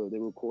whatever they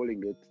were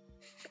calling it,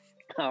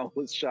 I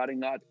was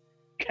shouting out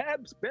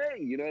Camps Bay,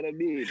 you know what I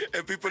mean?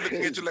 And people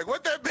looking at you like,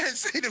 what that man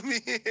say to me?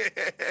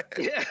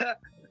 Yeah,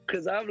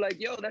 because I'm like,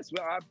 yo, that's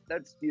what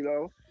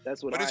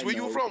But it's where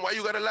you from. Why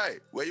you gotta lie?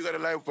 Where you gotta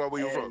lie about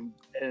where you from?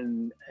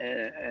 And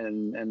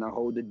I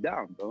hold it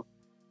down, bro.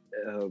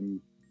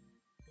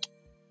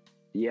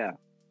 Yeah.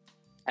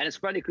 And it's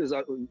funny because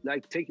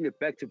like taking it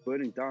back to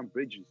burning down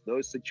bridges,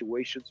 those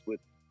situations with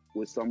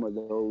some of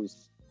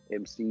those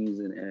MCs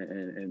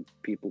and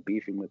people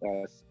beefing with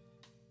us,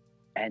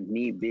 and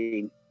me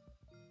being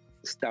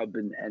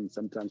stubborn and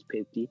sometimes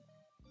petty,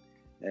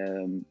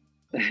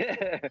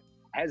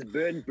 has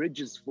burned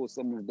bridges for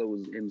some of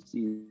those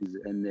MCs,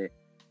 and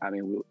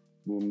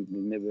we'll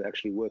never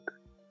actually work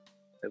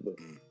ever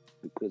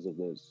because of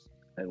those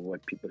and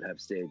what people have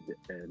said,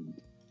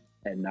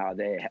 and now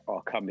they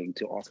are coming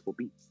to ask for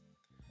beats.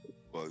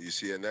 Well, you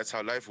see, and that's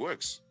how life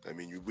works. I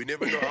mean, we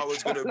never know how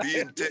it's going to be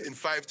in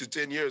 5 to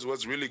 10 years,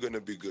 what's really going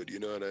to be good. You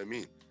know what I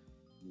mean?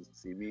 You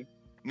see me?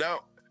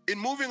 Now, in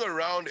moving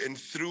around and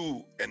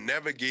through and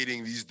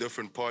navigating these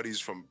different parties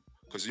from,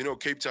 because, you know,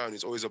 Cape Town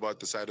is always about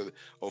the side of,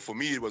 or for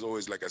me, it was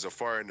always like as a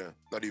foreigner,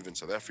 not even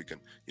South African,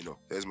 you know,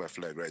 there's my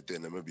flag right there,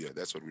 Namibia.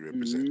 That's what we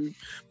represent. Mm-hmm.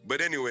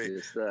 But anyway,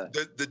 Yes,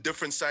 the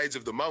different sides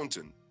of the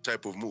mountain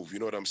type of move, you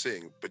know what I'm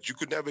saying? But you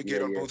could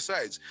navigate on both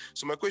sides.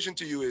 So my question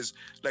to you is,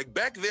 like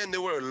back then,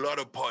 there were a lot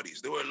of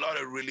parties. There were a lot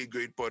of really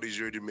great parties.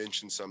 You already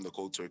mentioned some, the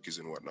cold turkeys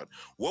and whatnot.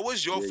 What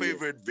was your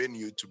favorite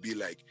venue to be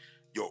like,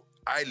 yo,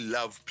 I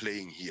love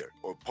playing here,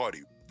 or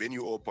party,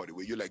 venue or party,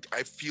 where you're like,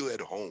 I feel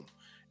at home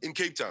in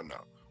Cape Town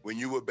now? When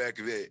you were back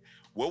there,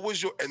 what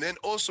was your, and then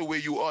also where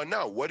you are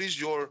now, what is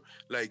your,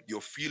 like,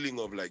 your feeling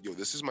of like, yo,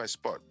 this is my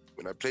spot.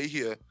 When I play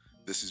here,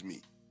 this is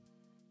me.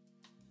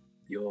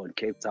 Yo, in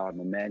Cape Town,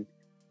 my man,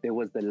 there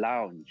was the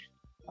lounge.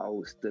 I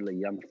was still a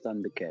young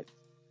Thundercat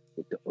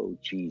with the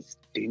OGs,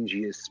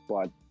 dingiest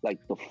spot. Like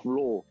the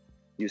floor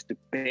used to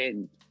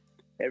bend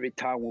every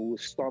time we were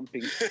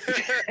stomping.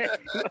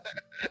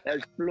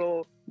 That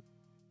floor,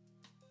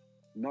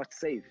 not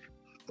safe,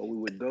 but we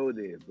would go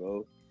there,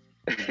 bro.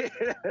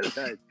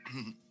 Like,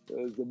 it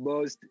was the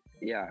most,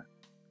 the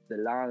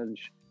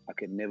lounge I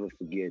can never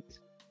forget.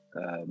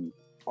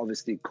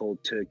 Obviously,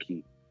 cold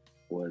turkey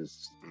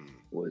was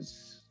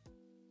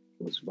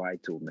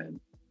vital, man.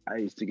 I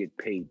used to get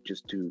paid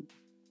just to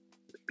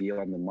be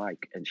on the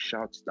mic and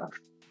shout stuff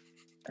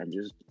and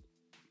just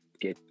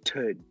get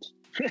turned.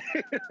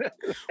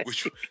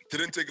 Which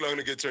didn't take long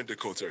to get turned to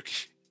cold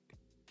turkey.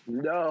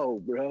 No,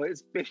 bro,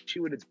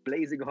 especially when it's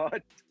blazing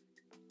hot.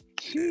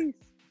 Jeez.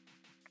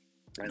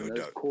 And no those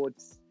doubt.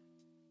 courts,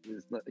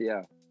 it's not,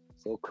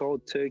 so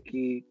cold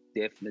turkey,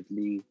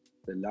 definitely.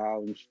 The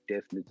lounge,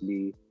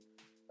 definitely.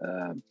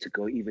 To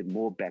go even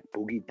more back,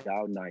 Boogie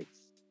Down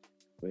nights,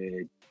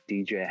 where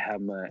DJ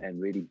Hammer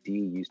and Reddy D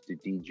used to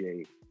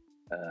DJ.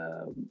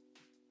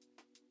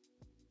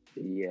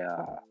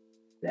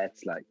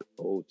 That's like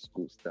old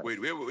school stuff. Wait,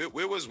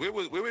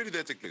 where did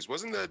that take place?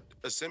 Wasn't that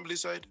Assembly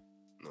side?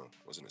 No,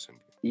 it wasn't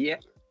Assembly. Yeah,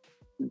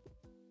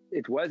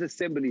 it was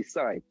Assembly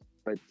side,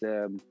 but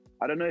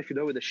I don't know if you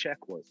know where the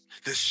Shack was.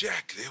 The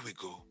Shack, there we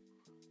go.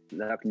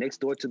 Like next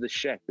door to the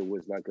Shack, there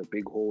was like a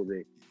big hall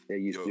there. They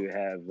used to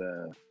have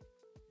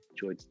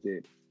joints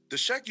there. The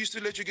Shack used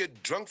to let you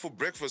get drunk for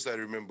breakfast, I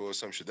remember, or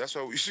some shit. That's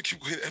why we used to keep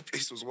going. That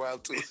place was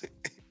wild too.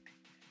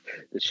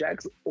 The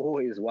Shack's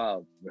always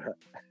wild, bro.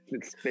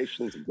 The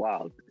special's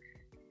wild.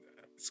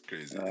 It's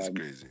crazy. It's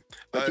crazy.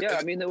 But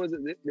I mean,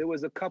 there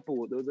was a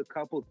couple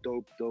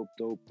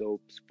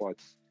dope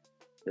spots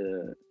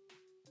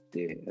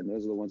there, and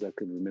those are the ones I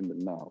can remember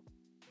now.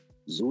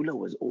 Zula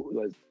was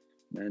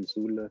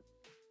Zula,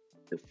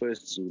 the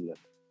first Zula.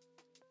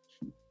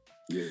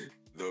 Yeah.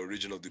 The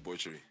original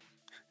debauchery.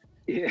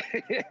 Yeah.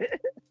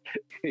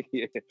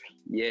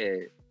 yeah.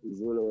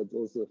 Zula was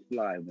also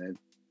fly, man.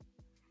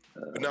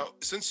 Now,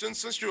 since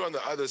you're on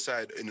the other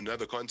side in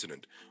another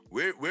continent,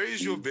 where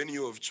is your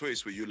venue of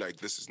choice where you're like,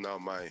 this is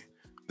my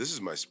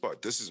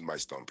spot, this is my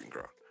stomping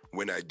ground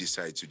when I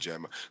decide to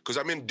jam? Because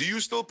I mean, do you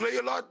still play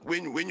a lot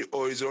when you,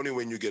 or is it only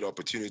when you get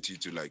opportunity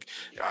to like,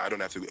 I don't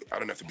have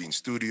to be in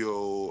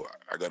studio,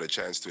 I got a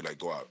chance to like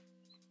go out?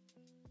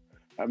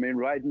 I mean,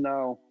 right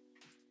now,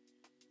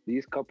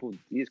 these couple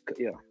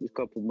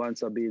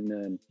months I've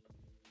been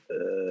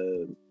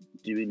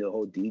doing the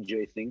whole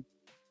DJ thing.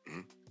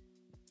 Mm-hmm.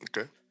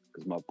 Okay.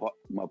 Because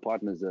my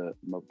partner's a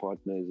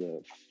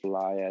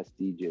fly ass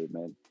DJ,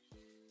 man.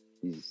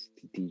 He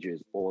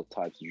DJs all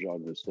types of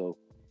genres. So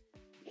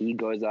he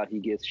goes out, he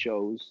gets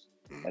shows,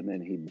 and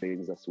then he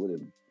brings us with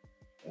him.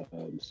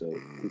 So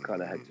we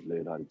kind of had to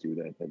learn how to do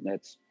that, and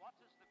that's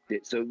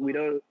it. So we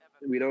don't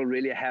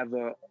really have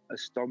a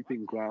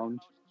stomping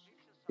ground.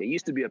 There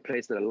used to be a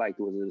place that I liked.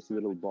 It was this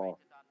little bar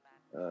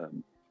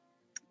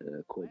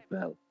called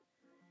Bell,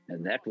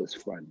 and that was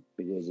fun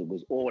because it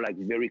was all like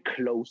very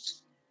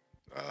close.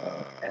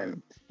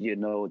 And you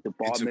know, the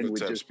barman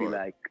would just be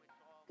like,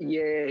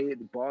 the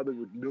barman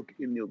would look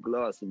in your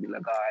glass and be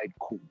like, all right,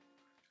 cool.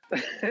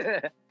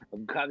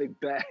 I'm coming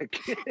back.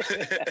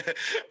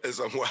 It's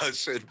some wild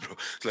shit, bro.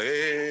 It's like,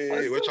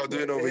 hey, what y'all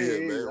doing over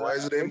here, man? Why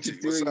is it empty?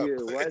 What's up?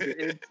 Why is it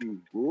empty?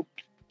 Whoop.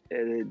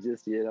 And then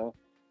just, and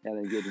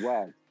then get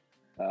wild.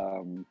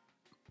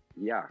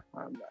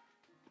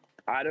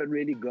 I don't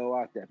really go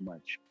out that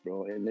much,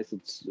 bro, unless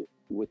it's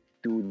with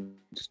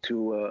dudes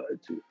to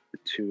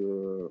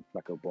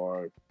like a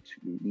bar.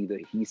 To either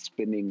he's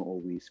spinning or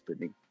we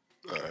spinning.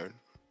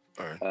 All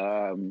All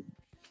right.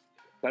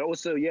 But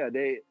also, yeah,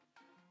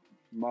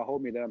 my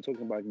homie that I'm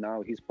talking about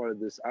now, he's part of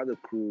this other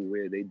crew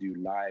where they do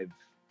live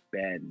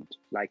band,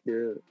 like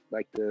the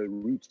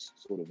Roots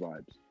sort of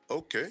vibes.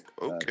 Okay.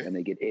 And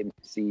they get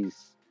MCs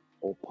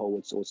or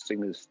poets or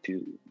singers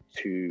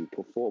to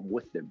perform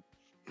with them.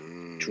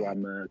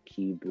 Drummer,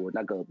 keyboard,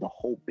 like the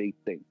whole big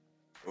thing.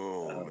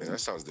 Oh man, that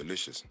sounds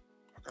delicious.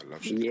 I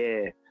love shit.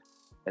 Yeah,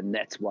 and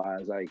that's why I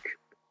was like,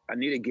 I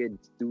need to get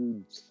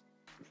dudes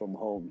from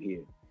home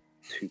here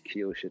to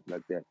kill shit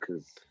like that,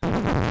 because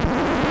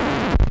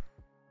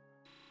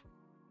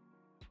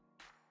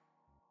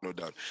no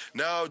doubt.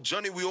 Now,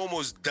 Johnny, we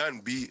almost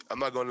done. B, I'm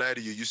not gonna lie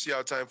to you. You see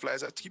how time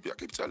flies. I keep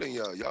telling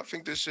y'all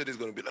think this shit is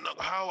gonna be like, no,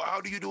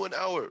 how do you do an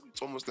hour?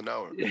 It's almost an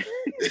hour.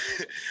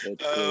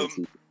 that's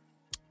crazy.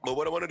 But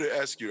what I wanted to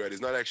ask you, right,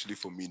 is not actually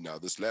for me now.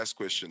 This last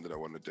question that I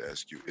wanted to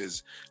ask you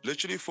is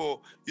literally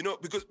for,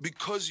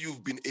 because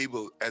you've been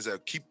able, as I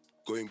keep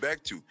going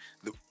back to,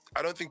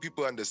 I don't think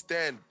people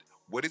understand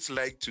what it's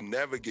like to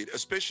navigate,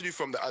 especially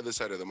from the other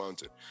side of the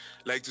mountain.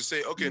 Like to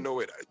say, okay, no,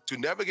 wait, to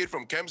navigate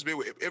from Camps Bay,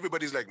 where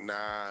everybody's like,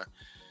 nah,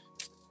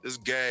 this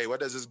guy, what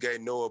does this guy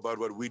know about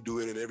what we're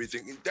doing and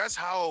everything? That's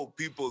how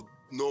people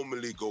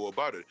normally go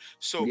about it.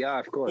 So yeah,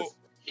 of course.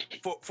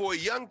 For a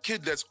young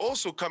kid that's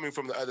also coming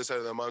from the other side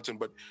of the mountain,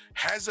 but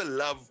has a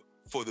love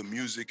for the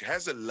music,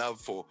 has a love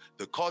for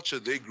the culture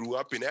they grew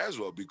up in as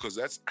well, because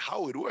that's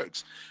how it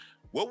works.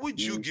 What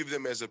would you give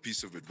them as a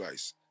piece of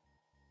advice?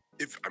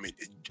 If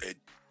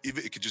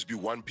it could just be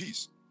one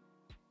piece.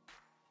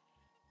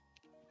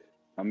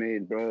 I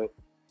mean, bro,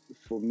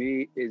 for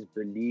me, is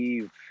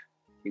believe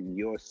in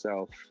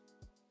yourself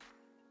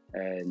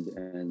and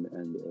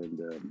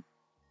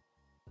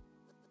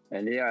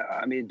yeah,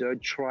 I mean,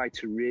 don't try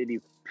to really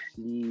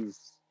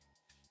please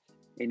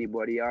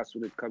anybody else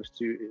when it comes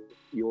to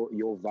your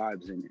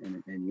vibes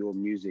and your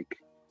music,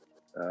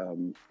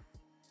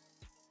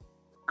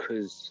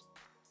 because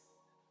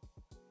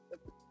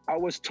I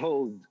was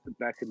told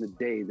back in the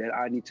day that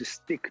I need to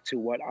stick to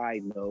what I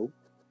know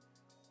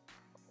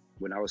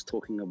when I was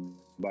talking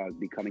about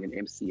becoming an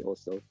MC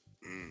also.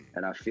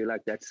 And I feel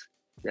like that's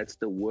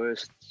the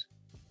worst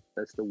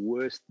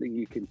thing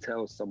you can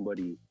tell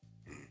somebody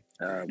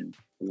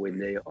when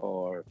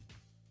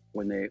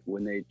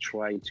they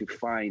try to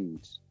find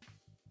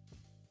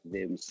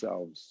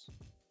themselves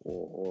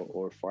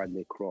or find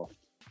their craft.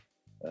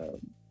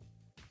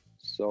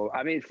 So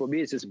I mean, for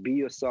me, it's just be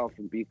yourself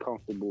and be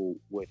comfortable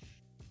with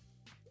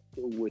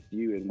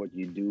you and what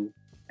you do,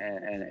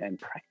 and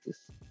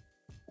practice.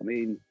 I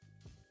mean,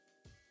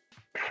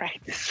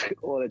 practice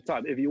all the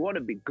time. If you want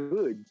to be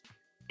good,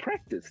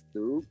 practice,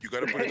 dude. You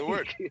gotta put in the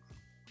work. You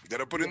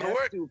gotta put in the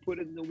work. You put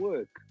in the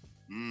work.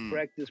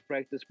 Practice.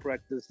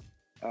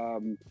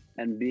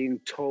 And being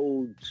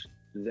told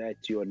that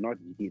you're not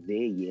there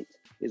yet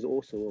is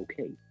also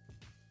okay.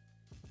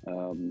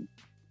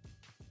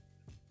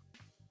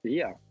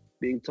 Yeah,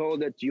 being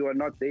told that you are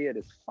not there yet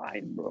is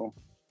fine, bro.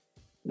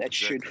 That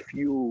should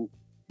fuel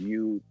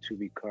you to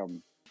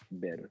become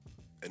better.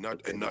 And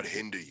not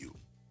hinder you.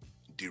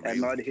 Derail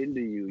and not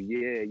hinder you.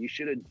 Yeah, you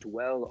shouldn't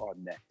dwell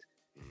on that.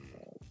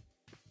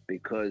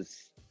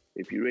 Because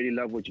if you really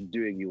love what you're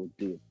doing, you'll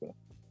do it, bro.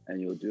 And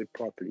you'll do it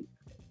properly.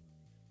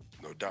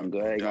 No doubt. And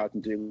going out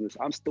and doing this.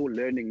 I'm still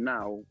learning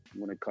now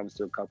when it comes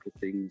to a couple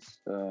of things.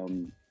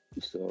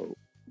 So,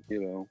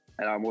 and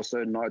I'm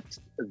also not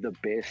the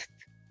best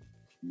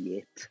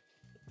yet.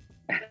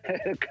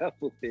 A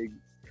couple things.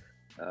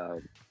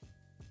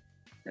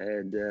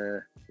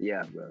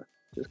 Yeah, bro.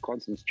 Just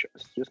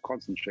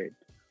concentrate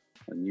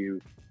on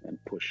you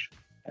and push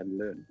and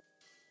learn.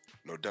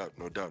 No doubt.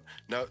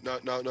 Now,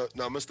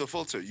 Mr.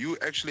 Fulter, you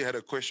actually had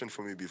a question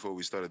for me before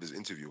we started this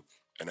interview.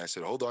 And I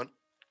said, hold on.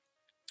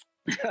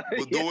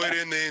 We'll do it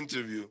in the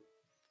interview.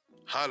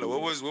 Hello,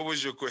 what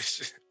was your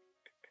question?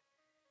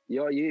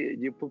 Yo,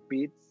 you put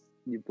beats.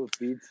 You put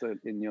beats on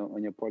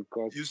your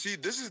podcast. You see,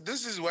 this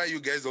is why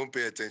you guys don't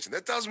pay attention.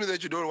 That tells me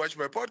that you don't watch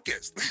my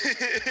podcast.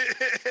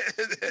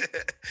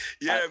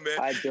 Man.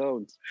 I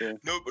don't. Yeah.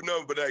 No,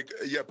 but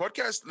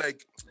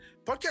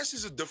podcast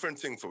is a different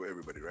thing for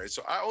everybody, right?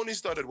 So I only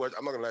started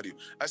I'm not gonna lie to you.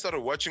 I started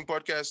watching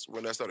podcasts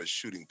when I started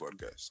shooting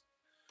podcasts.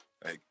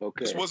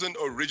 This wasn't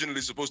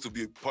originally supposed to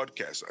be a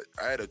podcast.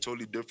 I had a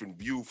totally different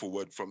view for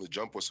what From the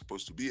Jump was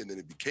supposed to be, and then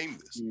it became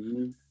this.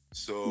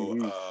 So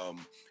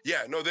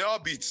there are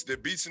beats. There are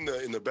beats in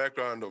the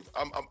background of.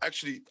 I'm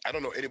actually, I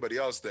don't know anybody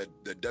else that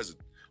does it,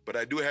 but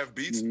I do have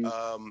beats.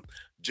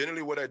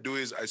 Generally, what I do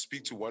is I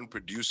speak to one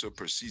producer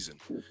per season.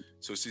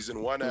 So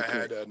season 1, I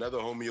had another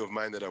homie of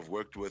mine that I've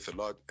worked with a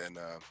lot, and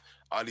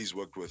Ali's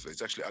worked with.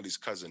 It's actually Ali's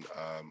cousin,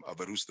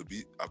 Avarus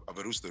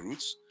the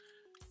Roots.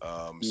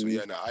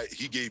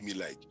 He gave me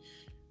like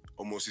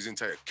almost his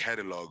entire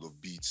catalog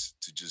of beats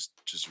to just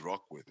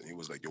rock with, and he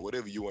was like, "Yo,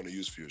 whatever you want to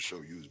use for your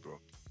show, use, bro."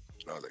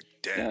 And I was like,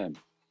 "Damn."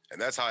 And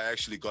that's how I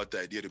actually got the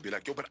idea to be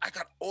like, "Yo, but I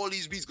got all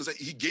these beats," because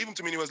he gave them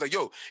to me, and he was like,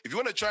 "Yo, if you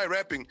want to try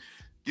rapping,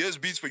 here's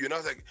beats for you." And I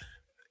was like,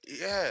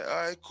 yeah, all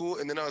right, cool.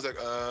 And then I was like,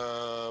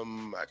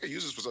 I can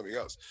use this for something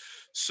else.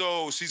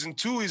 So season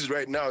 2 is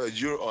right now that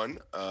you're on.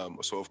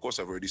 So of course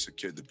I've already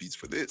secured the beats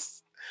for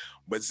this.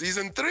 But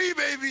season 3,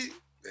 baby,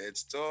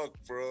 let's talk,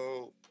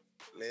 bro.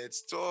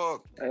 Let's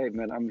talk. Hey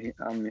man, I'm here.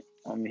 I'm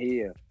I'm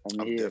here for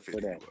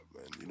definitely that. up,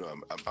 man. You know,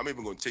 I'm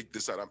even gonna take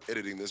this out. I'm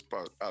editing this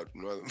part out,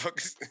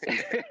 motherfuckers.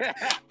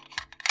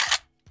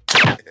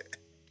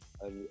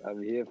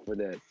 I'm here for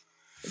that.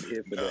 I'm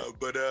here for that.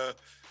 But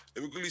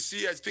let me quickly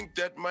see. I think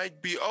that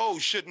might be. Oh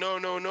shit!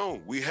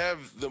 No. We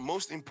have the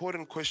most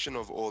important question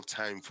of all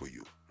time for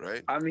you,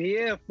 right? I'm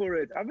here for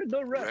it. I'm in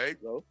no rush, Right.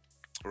 bro.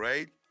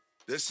 Right.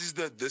 This is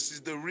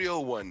the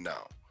real one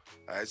now.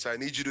 All right. So I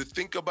need you to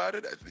think about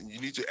it. I think you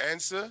need to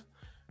answer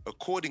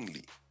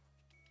accordingly.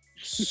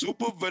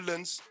 Super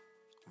villains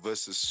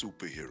versus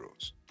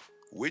superheroes.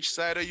 Which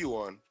side are you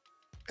on,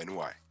 and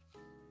why?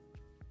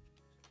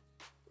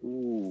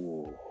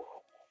 Ooh.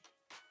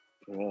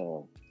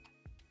 Bro.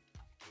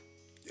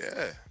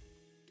 Yeah.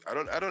 I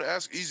don't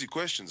ask easy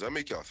questions. I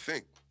make y'all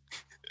think.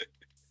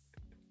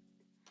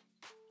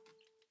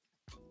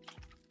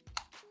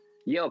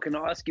 Yo, can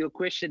I ask you a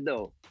question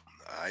though?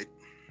 All right. Do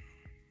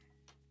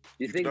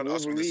you You think cannot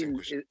ask me the same Wolverine?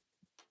 question.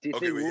 Do you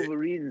Okay, think wait.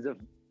 Wolverine's a?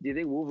 Do you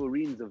think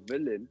Wolverine's a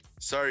villain?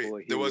 Sorry,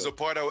 Or there was a hero.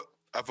 part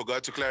I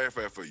forgot to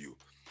clarify for you.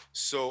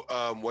 So,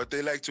 what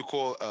they like to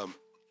call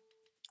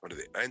what are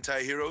they?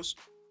 Anti-heroes,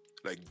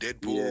 like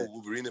Deadpool, Yeah.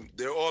 Wolverine.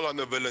 They're all on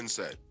the villain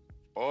side.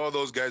 All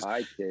those guys,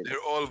 I did.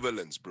 they're all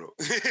villains, bro.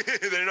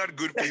 They're not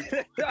good people.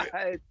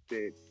 I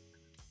did.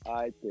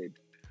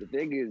 The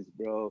thing is,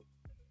 bro,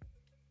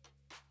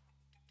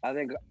 I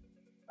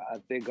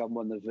think I'm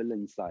on the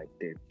villain side,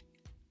 dude.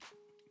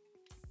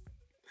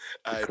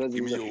 Alright, Because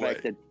give of me the your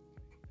fact why.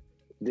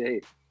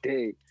 that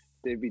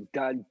they've been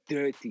done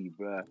dirty,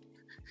 bro.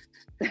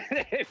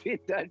 They've been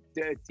done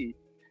dirty,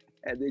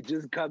 and they're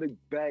just coming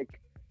back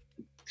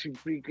to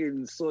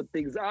freaking sort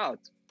things out.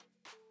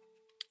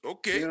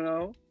 Okay, You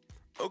know?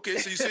 okay.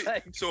 So you say.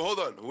 Like- So hold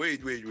on.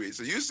 Wait.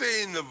 So you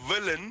saying the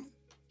villain,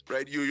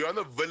 right? You're on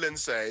the villain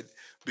side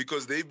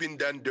because they've been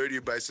done dirty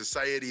by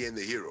society and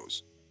the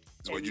heroes.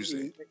 Is what you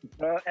say.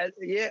 Bro,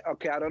 yeah,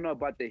 okay. I don't know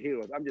about the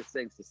heroes. I'm just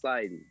saying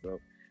society, bro.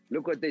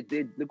 Look what they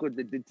did. Look what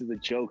they did to the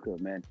Joker,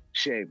 man.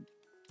 Shame.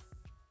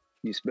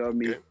 You smell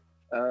me? Okay.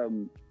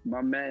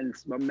 My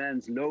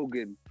man's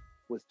Logan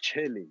was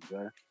chilling,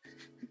 bro.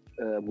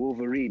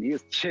 Wolverine, he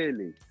was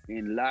chilling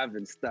in love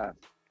and stuff.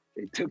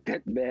 They took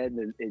that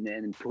man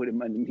and put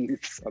him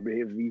underneath some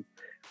heavy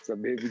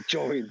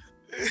joints.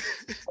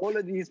 All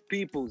of these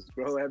peoples,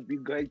 bro, have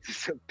been going through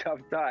some tough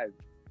times.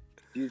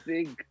 Do you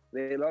think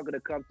they're not gonna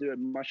come through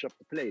and mash up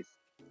the place?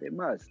 They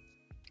must.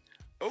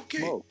 Okay.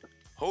 Smoke.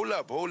 Hold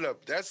up.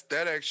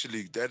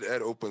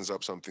 That opens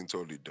up something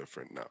totally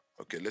different now.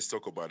 Okay, let's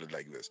talk about it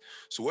like this.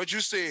 So what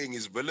you're saying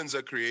is villains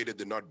are created,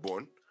 they're not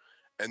born,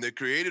 and they're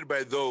created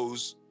by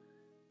those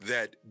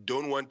that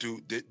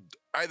they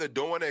either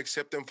don't want to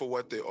accept them for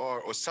what they are,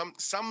 or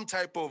some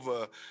type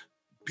of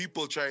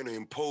people trying to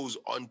impose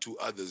onto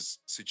others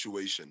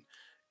situation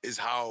is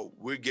how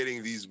we're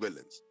getting these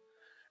villains.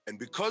 And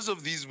because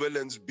of these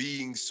villains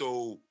being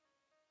so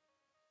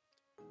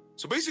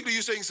basically,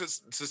 you're saying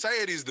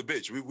society is the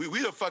bitch.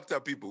 We the fucked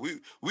up people.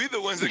 We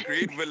the ones that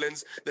create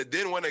villains that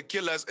then want to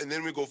kill us, and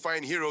then we go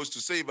find heroes to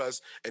save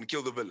us and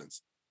kill the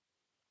villains.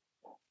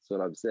 That's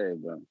what I'm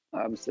saying, bro.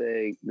 I'm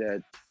saying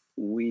that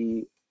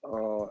we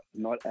are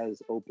not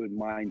as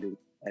open-minded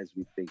as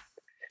we think.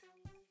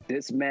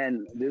 This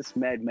mad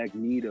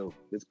Magneto,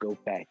 let's go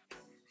back.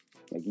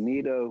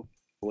 Magneto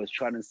was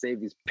trying to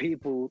save these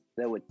people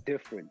that were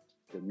different,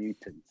 the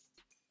mutants.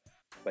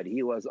 But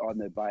he was on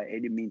the by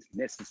any means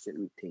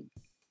necessary thing.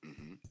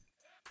 Mm-hmm.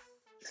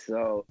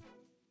 So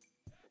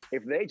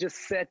if they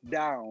just sat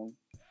down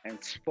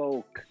and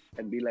spoke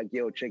and be like,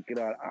 yo, check it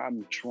out,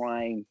 I'm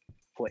trying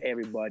for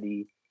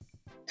everybody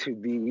to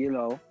be,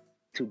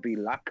 to be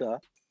lacquer,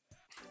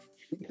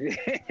 then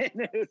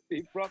it would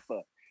be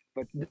proper.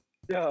 But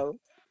no,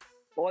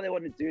 all they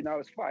want to do now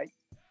is fight.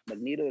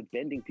 Magneto is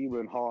bending people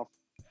in half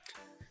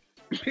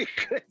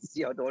because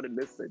y'all don't want to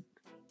listen.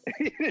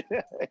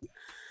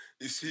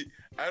 You see,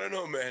 I don't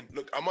know, man.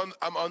 Look, I'm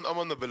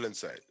on the villain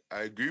side.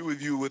 I agree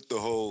with you with the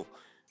whole.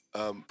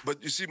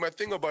 But you see, my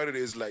thing about it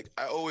is like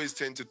I always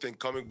tend to think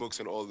comic books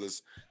and all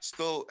this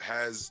still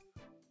has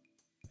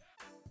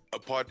a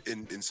part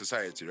in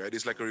society, right?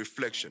 It's like a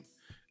reflection.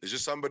 It's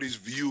just somebody's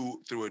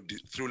view through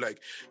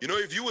like,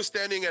 if you were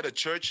standing at a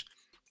church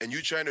and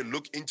you're trying to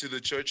look into the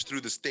church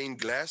through the stained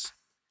glass,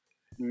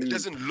 it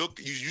doesn't look,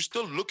 you're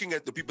still looking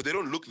at the people. They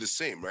don't look the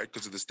same, right?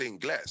 Because of the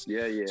stained glass.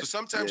 Yeah. So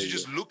sometimes you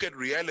just look at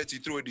reality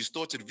through a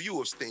distorted view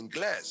of stained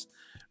glass,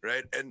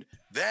 right? And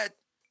that,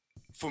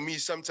 for me,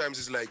 sometimes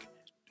is like,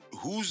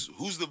 who's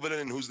the villain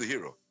and who's the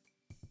hero?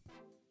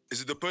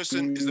 Is it the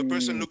person? Is the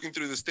person looking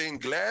through the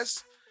stained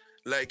glass,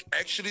 like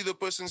actually the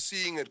person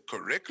seeing it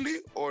correctly,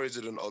 or is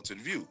it an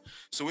altered view?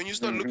 So when you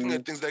start looking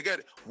at things like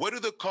that, what are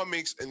the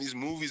comics and these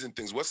movies and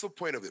things? What's the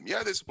point of them?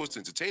 Yeah, they're supposed to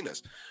entertain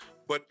us,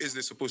 but is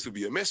there supposed to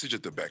be a message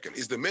at the back end?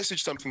 Is the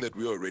message something that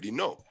we already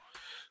know?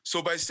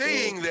 So by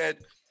saying that,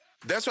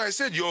 that's why I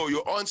said,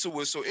 your answer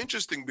was so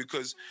interesting,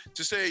 because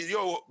to say,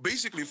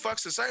 basically fuck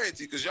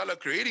society because y'all are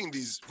creating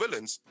these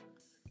villains,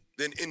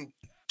 then in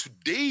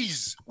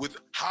today's, with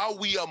how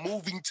we are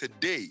moving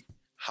today,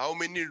 how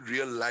many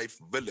real life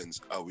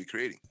villains are we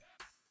creating?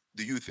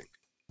 Do you think?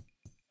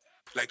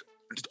 Like,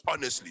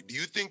 honestly, do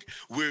you think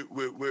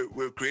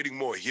we're creating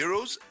more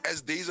heroes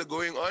as days are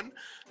going on,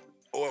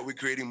 or are we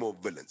creating more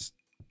villains?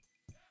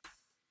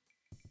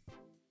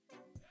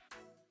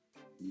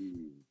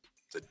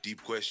 It's a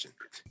deep question.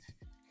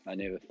 I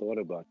never thought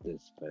about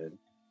this, man.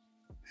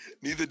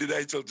 Neither did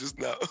I till just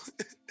now.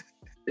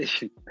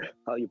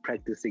 How you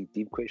practicing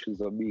deep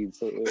questions on me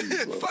so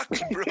early, bro? Fuck,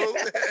 bro.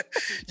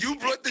 You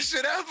brought the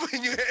shit up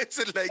when you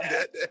answered like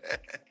that.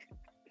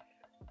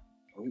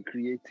 Are we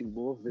creating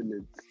more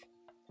villains?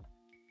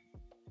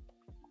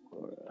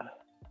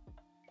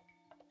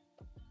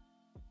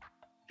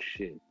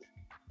 Shit.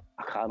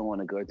 I kind of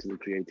want to go to the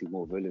creating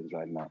more villains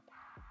right now.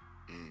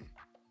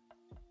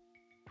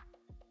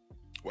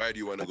 Why do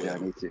you want to go there?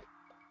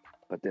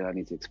 But then I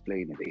need to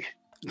explain it.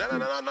 No,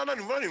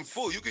 run in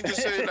full. You can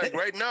just say, like,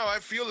 right now, I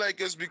feel like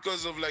it's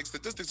because of, like,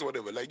 statistics or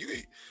whatever. Like, you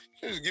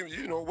just give,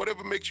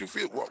 whatever makes you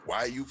feel. Why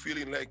are you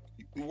feeling like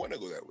you want to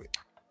go that way?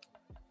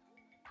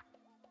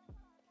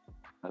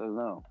 I don't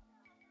know.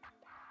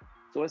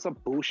 So there's some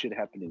bullshit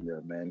happening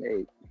there, man.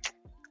 Hey,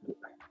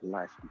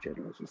 life in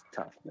general is just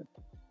tough, man.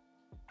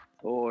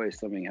 Always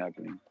something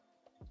happening.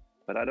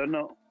 But I don't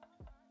know.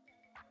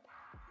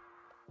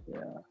 Yeah.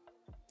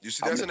 You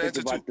see, that's an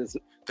answer too.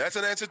 That's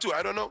an answer too.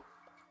 I don't know.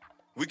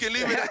 We can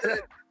leave it at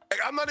that. Like,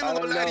 I'm not even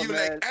gonna lie to you.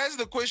 Man. Like, as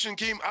the question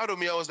came out of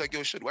me, I was like,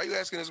 yo, shit, why are you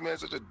asking this man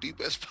such a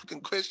deep ass fucking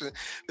question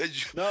that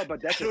you No,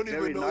 but that's a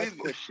very nice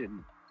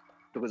question.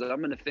 Because I'm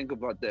gonna think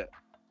about that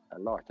a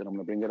lot, and I'm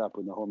gonna bring it up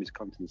when the homies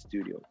come to the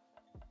studio.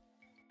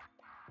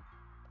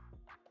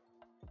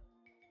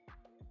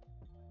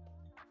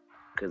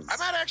 I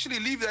might actually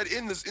leave that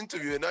in this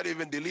interview and not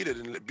even delete it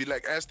and be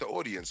like, ask the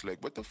audience,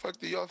 like, what the fuck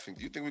do y'all think?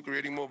 Do you think we're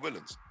creating more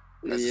villains?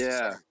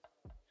 Yeah.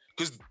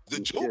 Because the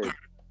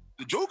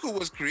Joker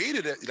was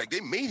created, like, they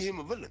made him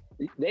a villain.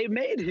 They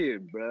made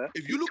him, bro.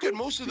 If you look at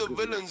most of the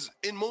villains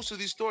in most of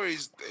these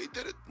stories, they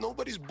did it.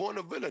 Nobody's born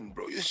a villain,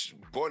 bro. You're just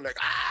born like,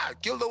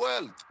 kill the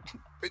world.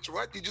 Bitch,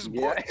 what? You just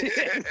born.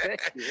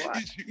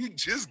 You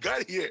just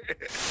got here.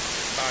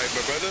 All right,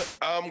 my brother,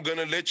 I'm going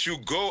to let you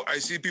go. I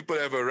see people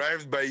have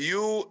arrived by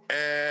you,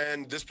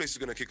 and this place is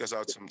going to kick us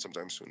out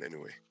sometime soon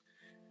anyway.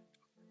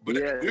 But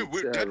yeah,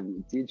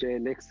 DJ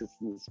Alexis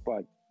in the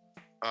spot.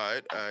 All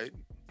right.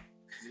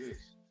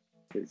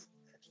 Yes.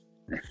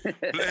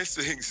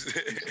 Blessings.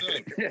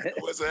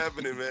 What's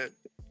happening, man?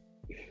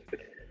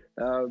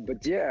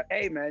 But yeah,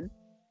 hey, man.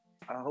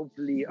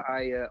 Hopefully,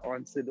 I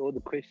answered all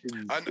the questions.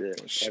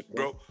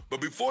 Bro,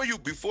 but before you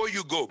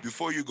go,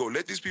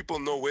 let these people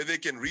know where they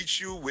can reach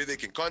you, where they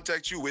can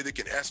contact you, where they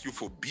can ask you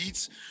for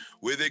beats,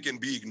 where they can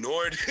be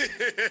ignored.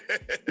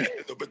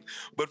 No,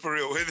 but for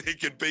real, where they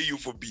can pay you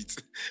for beats.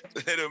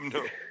 Let them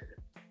know.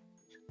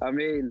 I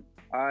mean,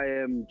 I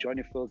am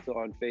Johnny Filter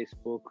on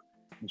Facebook,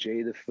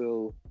 Jay the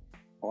Phil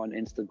on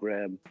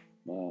Instagram.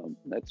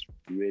 That's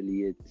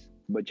really it.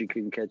 But you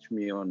can catch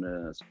me on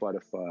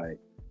Spotify,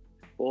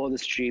 all the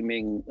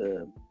streaming,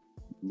 the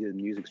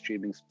music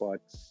streaming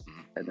spots,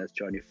 and that's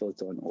Johnny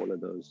Filter on all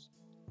of those.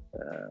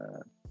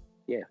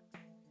 Yeah,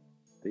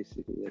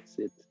 basically that's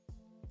it.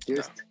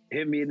 Just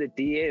hit me in the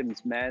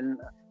DMs, man.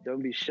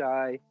 Don't be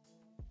shy.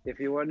 If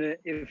you wanna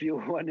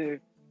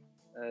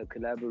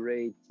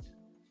collaborate,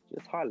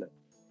 just holler.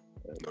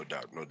 No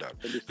doubt.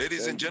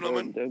 Ladies and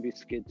gentlemen, don't be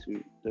scared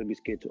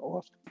to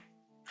ask.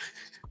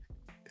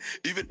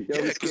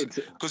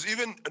 Because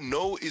even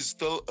no is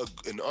still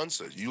an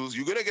answer.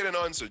 You're gonna get an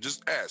answer.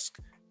 Just ask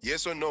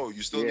yes or no.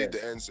 You still need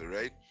the answer,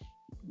 right?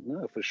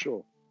 No, for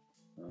sure.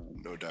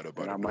 No doubt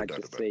about it. I might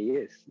just say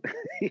yes.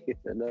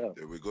 No.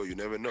 There we go. You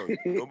never know.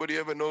 Nobody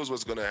ever knows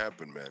what's gonna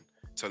happen, man.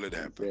 Till it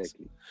happens.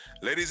 Exactly.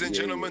 Ladies and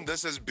gentlemen,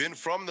 this has been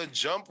From the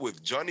Jump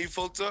with Johnny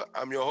Filter.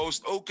 I'm your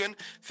host, Oken.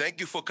 Thank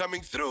you for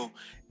coming through.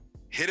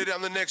 Hit it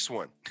on the next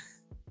one.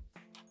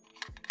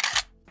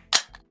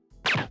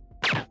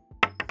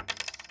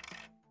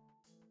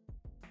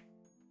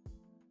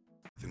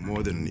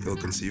 More than an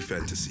ill-conceived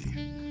fantasy.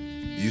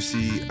 You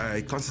see,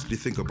 I constantly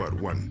think about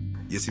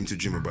one, yet seem to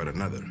dream about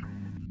another,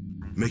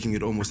 making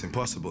it almost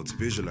impossible to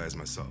visualize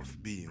myself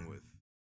being